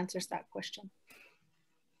hope that answers that question.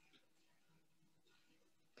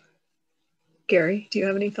 Gary, do you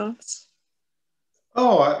have any thoughts?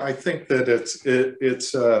 Oh, I think that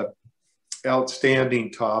it's a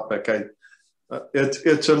outstanding topic.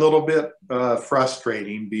 It's a little bit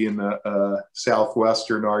frustrating being a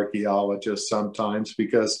Southwestern archaeologist sometimes,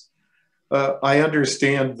 because I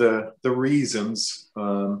understand the reasons.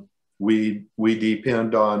 We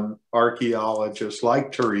depend on archaeologists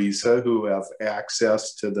like Theresa, who have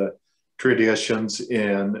access to the traditions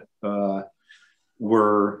and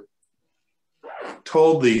were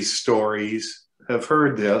told these stories, have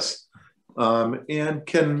heard this, and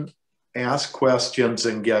can ask questions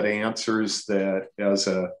and get answers that, as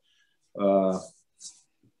an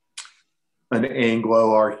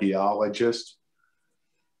Anglo archaeologist,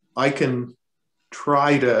 I can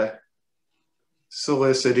try to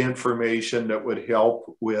solicit information that would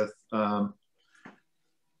help with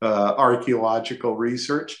archaeological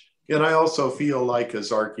research. And I also feel like,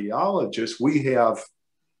 as archaeologists, we have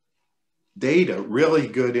data, really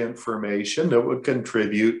good information that would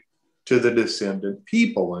contribute to the descendant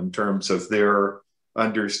people in terms of their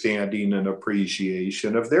understanding and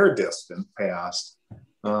appreciation of their distant past.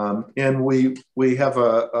 And we have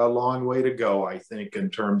a long way to go, I think, in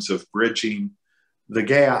terms of bridging the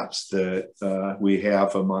gaps that we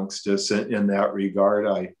have amongst us in that regard.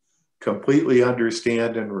 I completely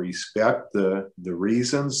understand and respect the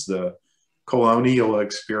reasons. The colonial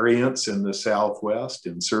experience in the Southwest,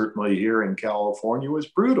 and certainly here in California, was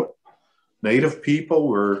brutal. Native people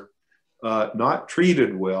were not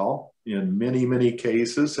treated well in many, many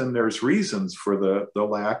cases, and there's reasons for the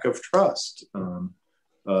lack of trust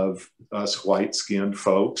of us white-skinned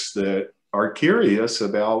folks that are curious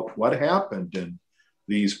about what happened in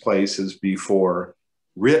these places before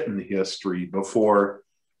written history, before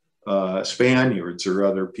Spaniards or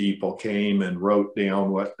other people came and wrote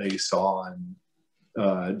down what they saw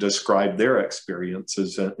and described their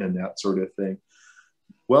experiences and that sort of thing.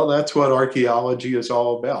 Well, that's what archaeology is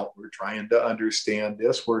all about. We're trying to understand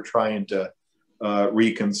this. We're trying to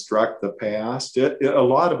reconstruct the past. A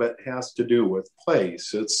lot of it has to do with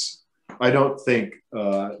place. I don't think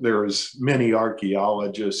there's many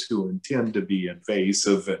archaeologists who intend to be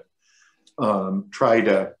invasive and try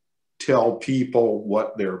to tell people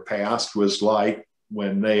what their past was like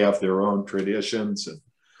when they have their own traditions and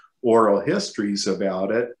oral histories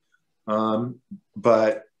about it.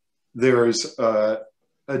 But there's a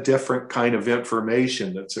different kind of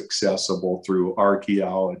information that's accessible through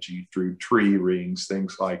archaeology, through tree rings,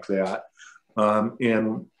 things like that.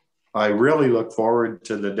 And I really look forward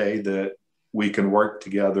to the day that we can work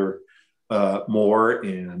together more,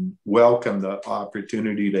 and welcome the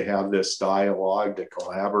opportunity to have this dialogue, to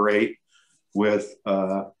collaborate with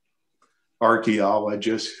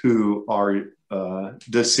archaeologists who are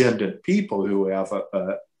descendant people who have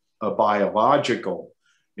a biological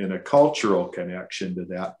and a cultural connection to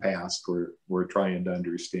that past we're trying to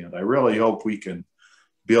understand. I really hope we can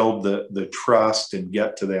build the trust and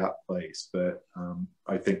get to that place. But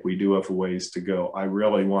I think we do have a ways to go. I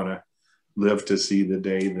really want to live to see the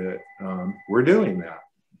day that we're doing that.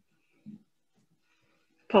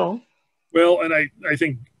 Paul? Well, and I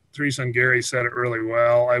think Theresa and Gary said it really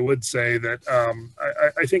well. I would say that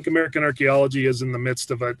I think American archaeology is in the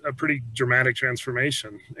midst of a pretty dramatic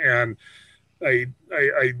transformation. And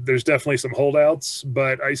there's definitely some holdouts,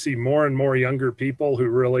 but I see more and more younger people who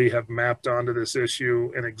really have mapped onto this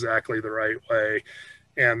issue in exactly the right way.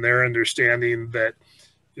 And they're understanding that,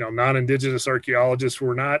 you know, non-Indigenous archaeologists,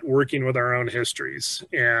 we're not working with our own histories,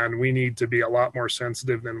 and we need to be a lot more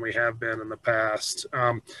sensitive than we have been in the past.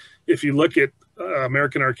 If you look at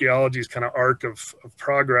American archaeology's kind of arc of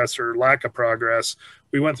progress or lack of progress,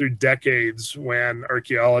 we went through decades when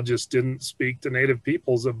archaeologists didn't speak to Native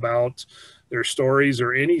peoples about their stories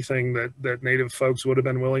or anything that Native folks would have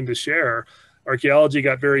been willing to share. Archaeology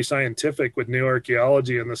got very scientific with new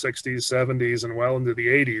archaeology in the 60s, 70s, and well into the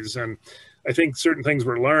 80s. And I think certain things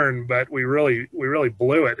were learned, but we really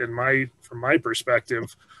blew it from my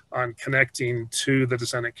perspective on connecting to the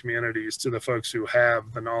descendant communities, to the folks who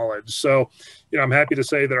have the knowledge. So, you know, I'm happy to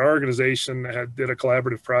say that our organization did a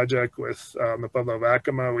collaborative project with the Pueblo of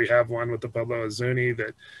Acoma. We have one with the Pueblo of Zuni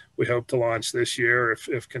that we hope to launch this year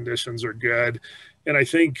if conditions are good. And I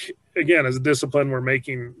think, again, as a discipline, we're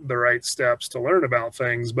making the right steps to learn about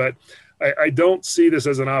things, but I don't see this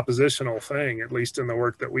as an oppositional thing, at least in the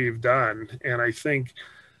work that we've done. And I think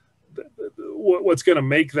what's going to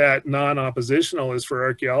make that non-oppositional is for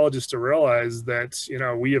archaeologists to realize that, you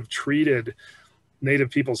know, we have treated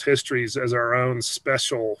Native people's histories as our own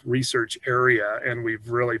special research area, and we've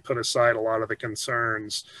really put aside a lot of the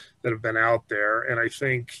concerns that have been out there. And I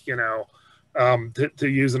think, you know, to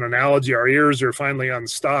use an analogy, our ears are finally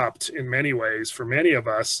unstopped in many ways for many of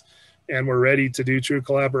us, and we're ready to do true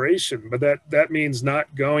collaboration. But that means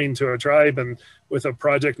not going to a tribe and with a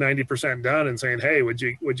project 90% done and saying, hey, would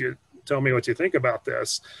you tell me what you think about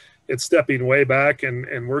this? It's stepping way back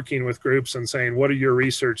and working with groups and saying, what are your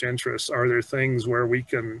research interests? Are there things where we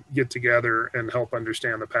can get together and help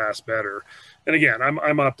understand the past better? And again,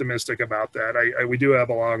 I'm optimistic about that. We do have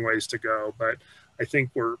a long ways to go, but I think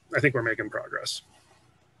we're making progress.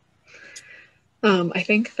 I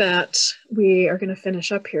think that we are going to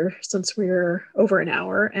finish up here since we're over an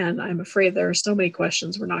hour, and I'm afraid there are so many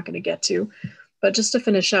questions we're not going to get to. But just to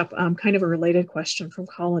finish up, kind of a related question from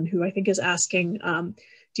Colin, who I think is asking,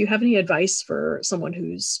 do you have any advice for someone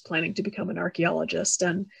who's planning to become an archaeologist?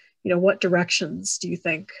 And, you know, what directions do you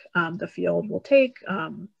think the field will take?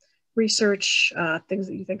 Research, things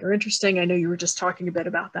that you think are interesting. I know you were just talking a bit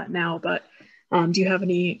about that now, but do you have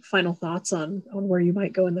any final thoughts on where you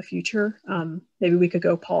might go in the future? Maybe we could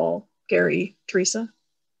go Paul, Gary, Theresa.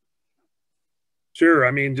 Sure.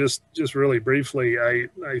 I mean, just really briefly, I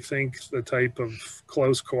think the type of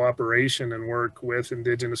close cooperation and work with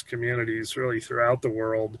Indigenous communities really throughout the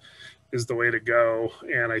world is the way to go.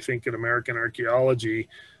 And I think in American archaeology,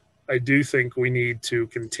 I do think we need to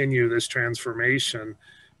continue this transformation.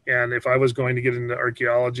 And if I was going to get into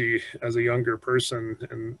archaeology as a younger person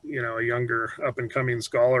and, you know, a younger up and coming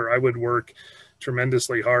scholar, I would work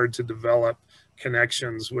tremendously hard to develop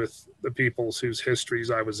connections with the peoples whose histories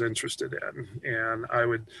I was interested in. And I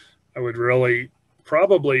would really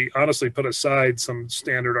probably honestly put aside some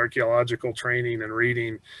standard archaeological training and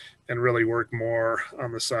reading and really work more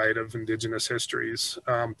on the side of Indigenous histories.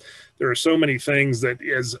 There are so many things that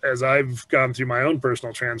as I've gone through my own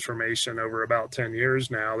personal transformation over about 10 years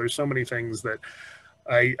now, there's so many things that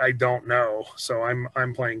I don't know. So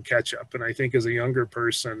I'm playing catch up. And I think as a younger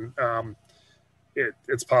person,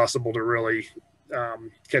 it's possible to really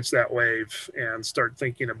catch that wave and start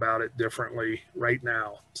thinking about it differently right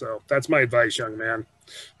now. So that's my advice, young man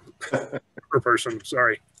or person,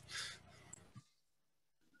 sorry.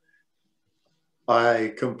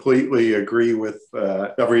 I completely agree with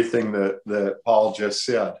everything that Paul just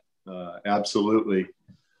said. Absolutely.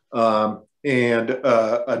 And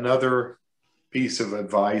another piece of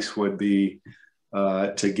advice would be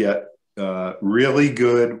to get really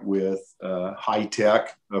good with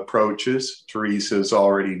high-tech approaches. Theresa's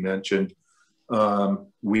already mentioned.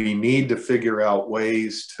 We need to figure out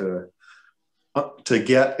ways to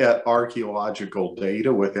get at archaeological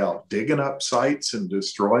data without digging up sites and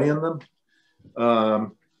destroying them.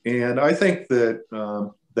 And I think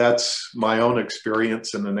that that's my own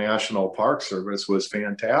experience in the National Park Service was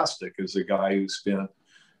fantastic as a guy who spent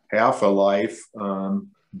half a life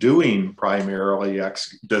doing primarily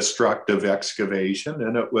destructive excavation,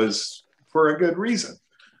 and it was for a good reason.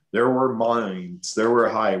 There were mines, there were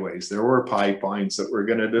highways, there were pipelines that were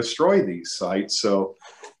going to destroy these sites. So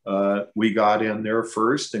we got in there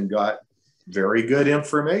first and got very good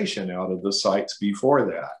information out of the sites before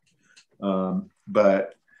that.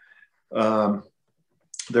 But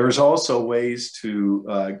there's also ways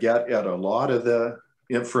to get at a lot of the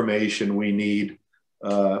information we need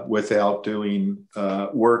without doing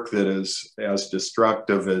work that is as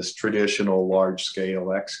destructive as traditional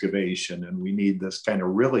large-scale excavation. And we need this kind of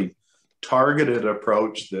really targeted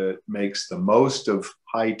approach that makes the most of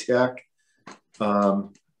high-tech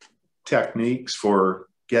techniques for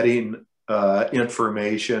getting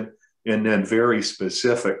information, and then very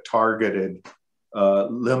specific, targeted,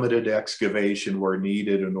 limited excavation where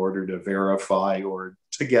needed in order to verify or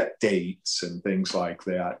to get dates and things like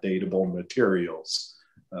that, datable materials,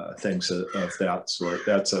 things of that sort.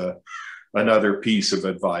 That's another piece of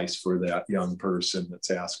advice for that young person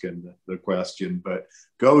that's asking the question. But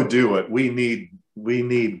go do it. We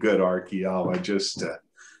need good archaeologists to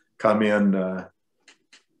come in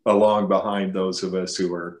along behind those of us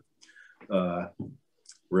who are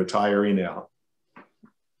retiring out.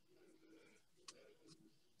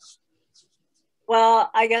 Well,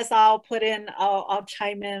 I guess I'll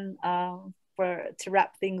chime in to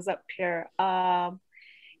wrap things up here. I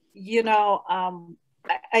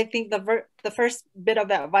think the first bit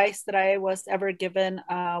of advice that I was ever given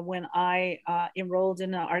when I enrolled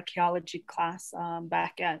in an archaeology class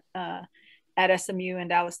back at SMU in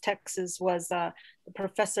Dallas, Texas, was the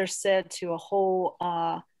professor said to a whole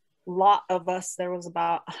lot of us, there was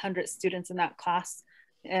about 100 students in that class,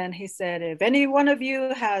 and he said, if any one of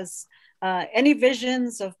you has any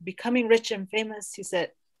visions of becoming rich and famous, he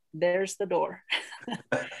said, there's the door.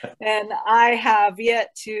 And I have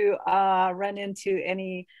yet to run into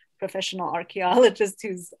any professional archaeologist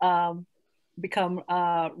who's become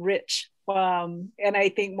rich. And I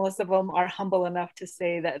think most of them are humble enough to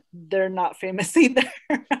say that they're not famous either.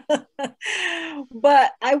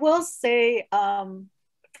 But I will say, from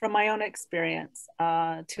my own experience,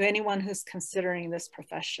 to anyone who's considering this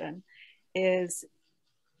profession, is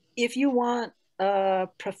if you want a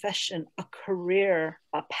profession, a career,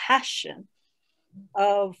 a passion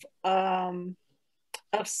of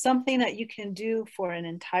something that you can do for an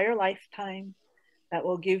entire lifetime, that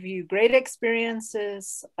will give you great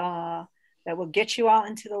experiences, that will get you out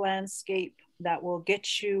into the landscape, that will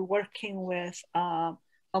get you working with a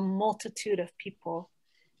multitude of people,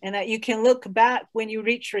 and that you can look back when you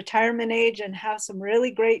reach retirement age and have some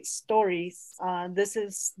really great stories. This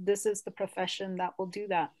is the profession that will do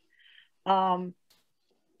that.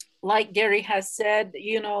 Like Gary has said,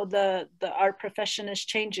 our profession is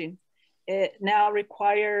changing. It now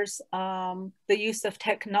requires the use of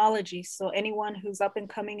technology. So anyone who's up and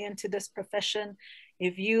coming into this profession,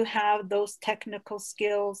 if you have those technical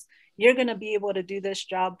skills, you're going to be able to do this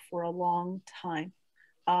job for a long time.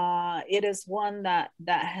 It is one that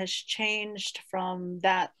has changed from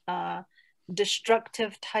that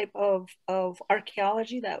destructive type of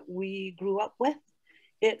archaeology that we grew up with.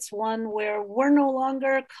 It's one where we're no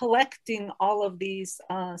longer collecting all of these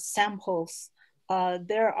samples.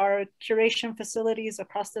 There are curation facilities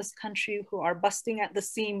across this country who are busting at the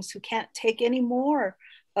seams, who can't take any more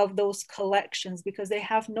of those collections because they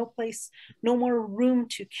have no more room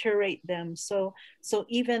to curate them. So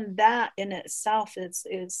even that in itself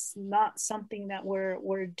is not something that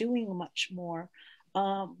we're doing much more.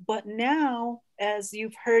 But now, as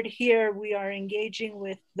you've heard here, we are engaging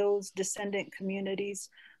with those descendant communities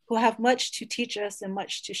who have much to teach us and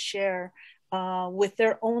much to share with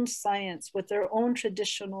their own science, with their own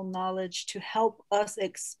traditional knowledge, to help us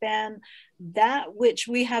expand that which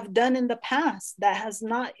we have done in the past that has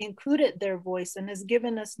not included their voice and has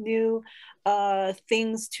given us new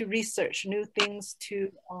things to research, new things to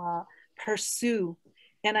pursue.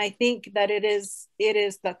 And I think that it is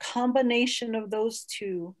the combination of those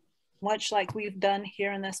two, much like we've done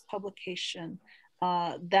here in this publication,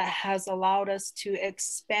 that has allowed us to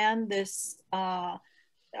expand this,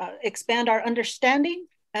 expand our understanding,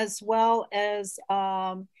 as well as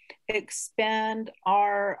expand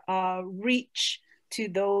our reach to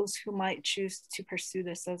those who might choose to pursue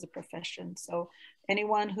this as a profession. So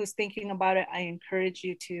anyone who's thinking about it, I encourage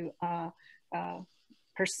you to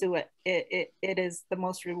pursue it. It is the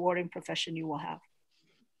most rewarding profession you will have.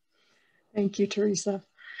 Thank you, Theresa.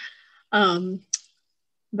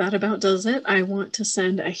 That about does it. I want to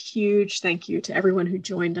send a huge thank you to everyone who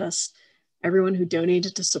joined us, everyone who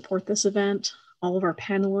donated to support this event, all of our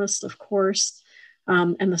panelists, of course,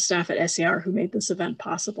 and the staff at SAR who made this event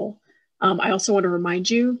possible. I also want to remind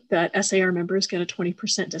you that SAR members get a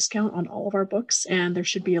 20% discount on all of our books, and there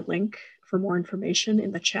should be a link for more information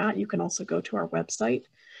in the chat. You can also go to our website.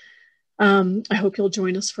 I hope you'll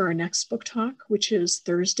join us for our next book talk, which is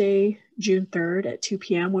Thursday, June 3rd at 2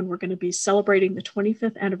 p.m. when we're going to be celebrating the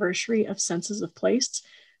 25th anniversary of Senses of Place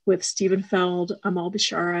with Stephen Feld, Amal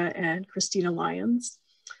Bishara, and Christina Lyons.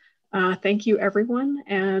 Thank you, everyone,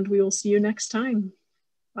 and we will see you next time.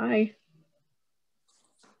 Bye.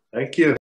 Thank you.